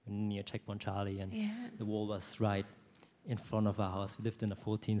near Checkpoint Charlie, and the wall was right in front of our house. We lived in the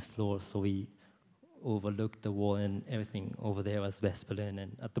 14th floor, so we overlooked the wall, and everything over there was West Berlin,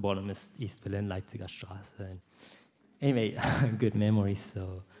 and at the bottom is East Berlin, Leipziger Straße. And anyway, good memories,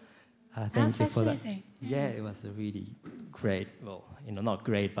 so thank you for that. Yeah, it was a really great, well, not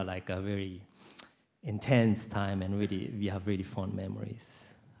great, but like a very intense time, and really, we have really fond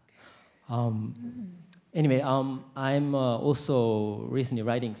memories. Anyway, I'm also recently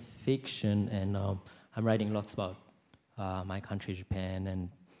writing fiction, and I'm writing lots about my country, Japan, and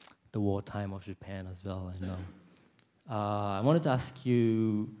the wartime of Japan as well. And I wanted to ask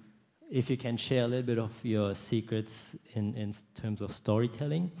you if you can share a little bit of your secrets in terms of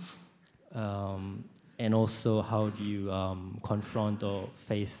storytelling, and also how do you confront or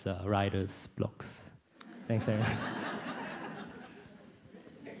face writer's blocks? Thanks, Erin.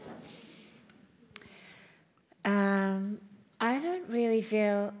 I don't really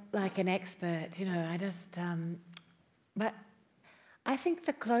feel like an expert, I just... but I think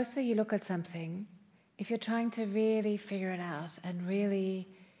the closer you look at something, if you're trying to really figure it out and really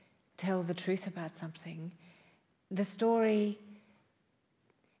tell the truth about something, the story...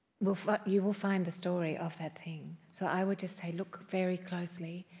 you will find the story of that thing. So I would just say, look very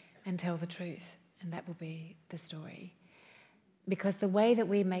closely and tell the truth, and that will be the story. Because the way that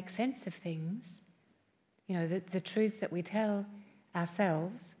we make sense of things, the truths that we tell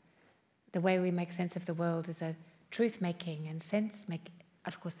ourselves, the way we make sense of the world is a truth-making and sense-making.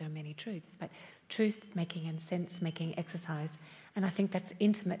 Of course, there are many truths, but truth-making and sense-making exercise. And I think that's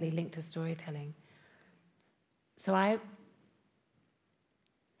intimately linked to storytelling. So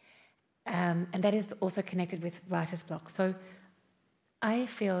and that is also connected with writer's block. So I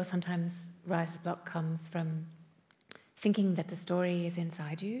feel sometimes writer's block comes from thinking that the story is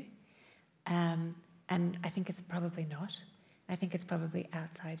inside you, and I think it's probably not. I think it's probably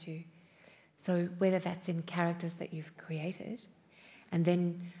outside you. So whether that's in characters that you've created, and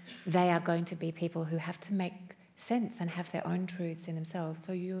then they are going to be people who have to make sense and have their own truths in themselves.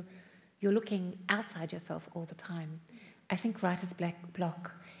 So you're looking outside yourself all the time. I think writer's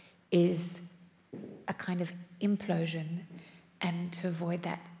block is a kind of implosion and to avoid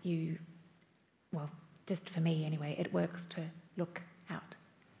that, just for me anyway, it works to look out.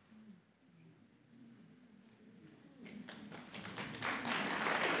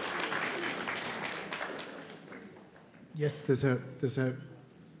 Yes, there's a.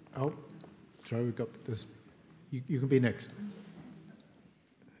 Oh, sorry, we've got this. You can be next.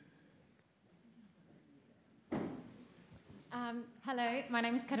 Hello, my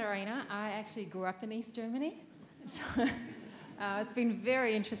name is Katharina. I actually grew up in East Germany. So it's been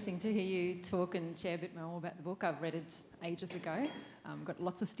very interesting to hear you talk and share a bit more about the book. I've read it ages ago. Got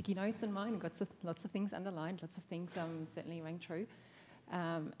lots of sticky notes in mine, got lots of things underlined, lots of things certainly rang true.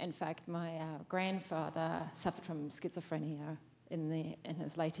 In fact, my grandfather suffered from schizophrenia in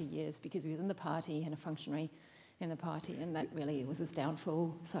his later years because he was in the party and a functionary in the party, and that really was his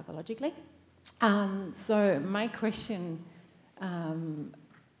downfall psychologically. So my question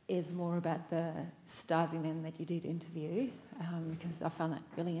is more about the Stasi men that you did interview, because I found that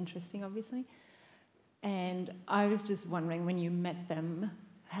really interesting, obviously. And I was just wondering, when you met them,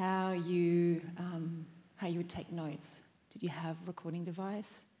 how you would take notes. Did you have a recording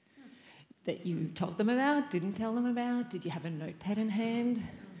device that you told them about, didn't tell them about? Did you have a notepad in hand?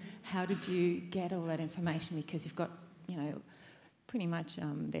 How did you get all that information? Because you've got, pretty much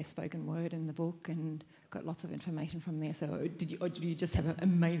their spoken word in the book and got lots of information from there. So did you just have an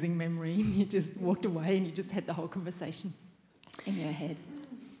amazing memory and you just walked away and you just had the whole conversation in your head?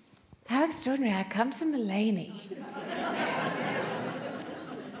 How extraordinary. I come to Mullaney.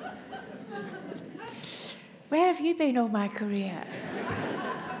 Where have you been all my career?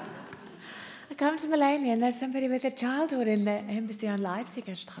 I come to Mullaney and there's somebody with a childhood in the embassy on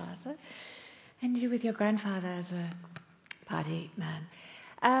Leipziger Straße, and you with your grandfather as a party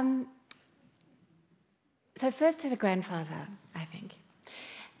man. So first to the grandfather, I think.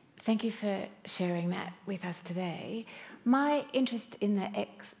 Thank you for sharing that with us today. My interest in the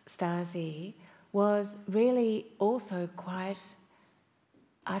ex-Stasi was really also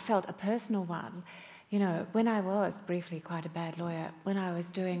I felt a personal one. When I was briefly quite a bad lawyer, when I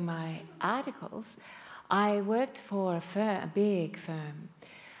was doing my articles, I worked for a big firm,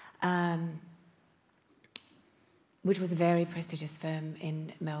 which was a very prestigious firm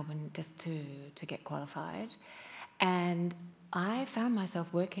in Melbourne, just to get qualified. And I found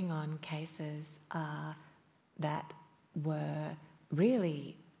myself working on cases that were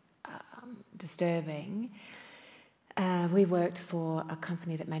really disturbing. We worked for a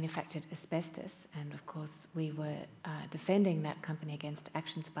company that manufactured asbestos, and of course we were defending that company against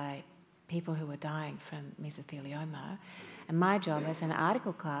actions by people who were dying from mesothelioma. And my job as an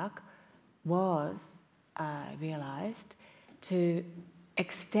article clerk was, I realised, to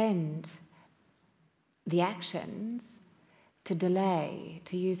extend the actions, to delay,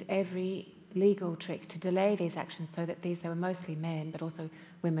 to use every legal trick to delay these actions so that they were mostly men, but also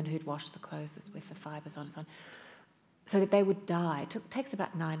women who'd washed the clothes with the fibres on and so on, so that they would die. It takes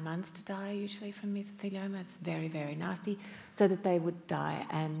about 9 months to die usually from mesothelioma. It's very, very nasty. So that they would die.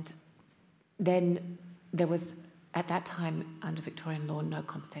 And then there was, at that time, under Victorian law, no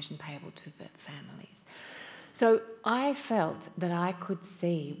compensation payable to the families. So I felt that I could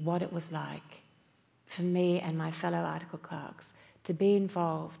see what it was like for me and my fellow article clerks to be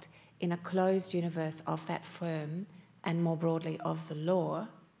involved in a closed universe of that firm and more broadly of the law,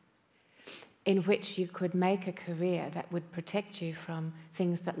 in which you could make a career that would protect you from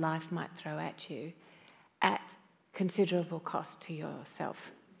things that life might throw at you at considerable cost to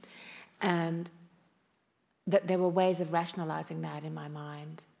yourself. And that there were ways of rationalising that in my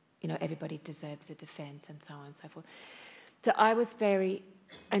mind. Everybody deserves a defence and so on and so forth. So I was very,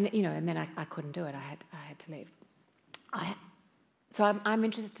 and then I couldn't do it. I had to leave. So I'm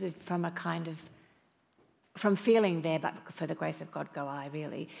interested from feeling there, but for the grace of God go I,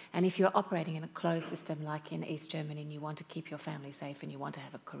 really. And if you're operating in a closed system like in East Germany and you want to keep your family safe and you want to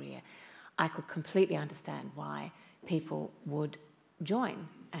have a career, I could completely understand why people would join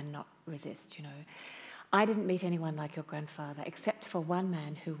and not resist, I didn't meet anyone like your grandfather, except for one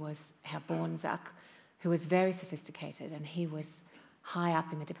man who was Herr Bornsack, who was very sophisticated, and he was high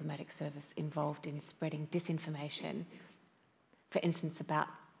up in the diplomatic service, involved in spreading disinformation, for instance, about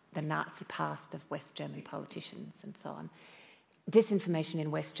the Nazi past of West German politicians and so on. Disinformation in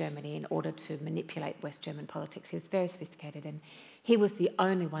West Germany in order to manipulate West German politics. He was very sophisticated, and he was the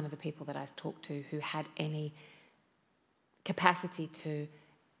only one of the people that I talked to who had any capacity to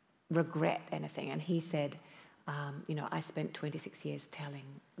regret anything. And he said, I spent 26 years telling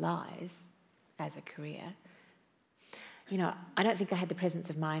lies as a career. I don't think I had the presence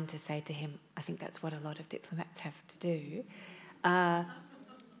of mind to say to him, I think that's what a lot of diplomats have to do.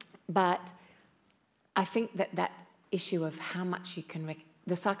 But I think that issue of how much you can,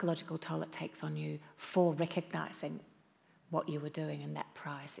 the psychological toll it takes on you for recognising what you were doing, and that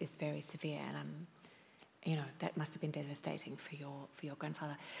price is very severe. And that must have been devastating for your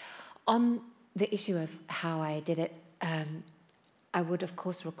grandfather. On the issue of how I did it, I would of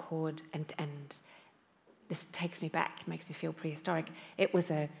course record, and this takes me back, makes me feel prehistoric. It was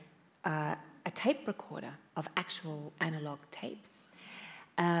a tape recorder of actual analogue tapes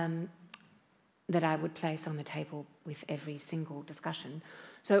that I would place on the table with every single discussion.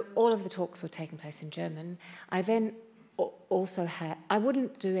 So all of the talks were taking place in German. I then also I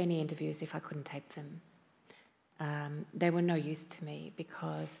wouldn't do any interviews if I couldn't tape them. They were no use to me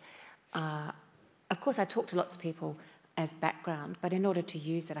because, of course, I talked to lots of people as background, but in order to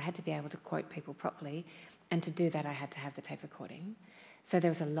use it, I had to be able to quote people properly, and to do that, I had to have the tape recording. So there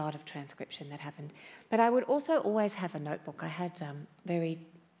was a lot of transcription that happened. But I would also always have a notebook. I had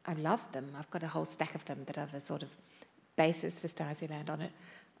I loved them. I've got a whole stack of them that are the sort of basis for Stasiland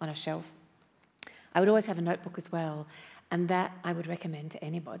on a shelf. I would always have a notebook as well, and that I would recommend to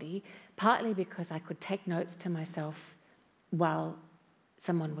anybody, partly because I could take notes to myself while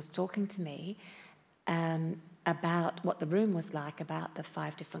someone was talking to me about what the room was like, about the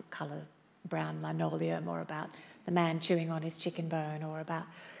 5 different colour brown linoleum, or about the man chewing on his chicken bone, or about,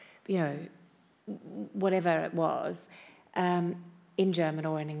 whatever it was, in German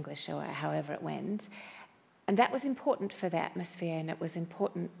or in English, or however it went. And that was important for the atmosphere, and it was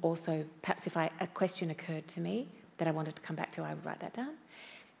important also, perhaps if a question occurred to me that I wanted to come back to, I would write that down.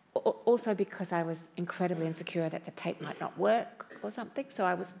 Also because I was incredibly insecure that the tape might not work or something, so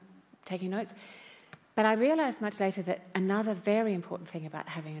I was taking notes. But I realised much later that another very important thing about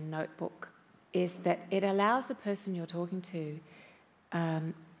having a notebook is that it allows the person you're talking to,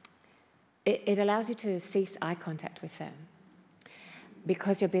 it allows you to cease eye contact with them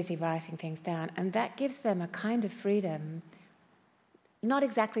because you're busy writing things down, and that gives them a kind of freedom, not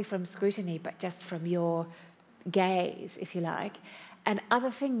exactly from scrutiny, but just from your gaze, if you like, and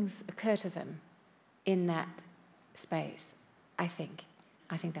other things occur to them in that space, I think.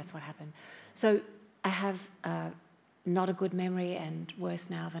 I think that's what happened. So I have not a good memory, and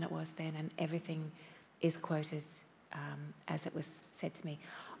worse now than it was then, and everything is quoted as it was said to me.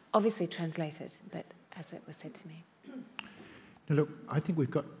 Obviously translated, but as it was said to me. Now look, I think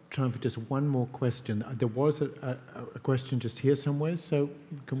we've got time for just one more question. There was a question just here somewhere, so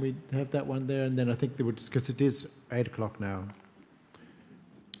can we have that one there? And then I think there would, because it is 8 o'clock now.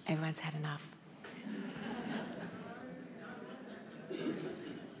 Everyone's had enough.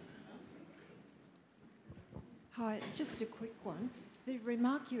 Hi, it's just a quick one. The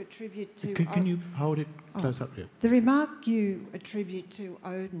remark you attribute to... Can you hold it close up here? The remark you attribute to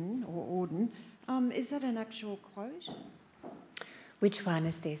Odin, or Auden, is that an actual quote? Which one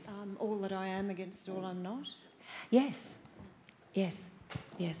is this? All that I am against all I'm not? Yes.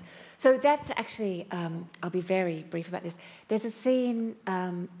 So that's actually, I'll be very brief about this. There's a scene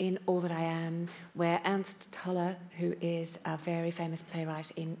in All That I Am where Ernst Toller, who is a very famous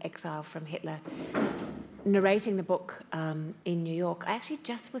playwright in exile from Hitler, narrating the book in New York. I actually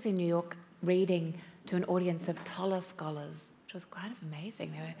just was in New York reading to an audience of Toller scholars, which was kind of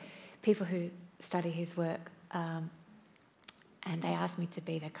amazing. There were people who study his work, and they asked me to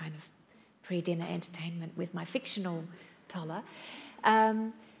be the kind of pre-dinner entertainment with my fictional Toller.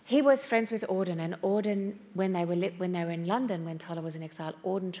 He was friends with Auden, and Auden, when they were in London, when Toller was in exile,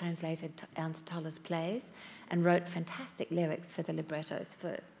 Auden translated Ernst Toller's plays and wrote fantastic lyrics for the librettos,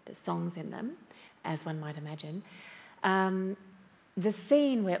 for the songs in them, as one might imagine. The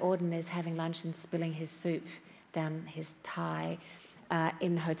scene where Auden is having lunch and spilling his soup down his tie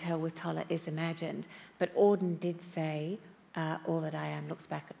in the hotel with Toller is imagined, but Auden did say, all that I am looks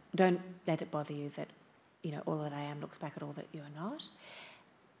back, don't let it bother you that, all that I am looks back at all that you are not.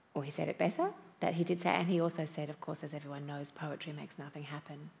 Or he said it better, that he did say, and he also said, of course, as everyone knows, poetry makes nothing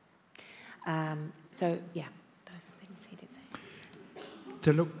happen. So, yeah, those things he did say.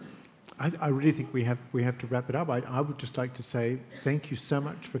 So look, I really think we have to wrap it up. I would just like to say thank you so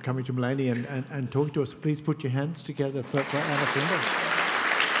much for coming to Mullaney and talking to us. Please put your hands together for Anna Funder.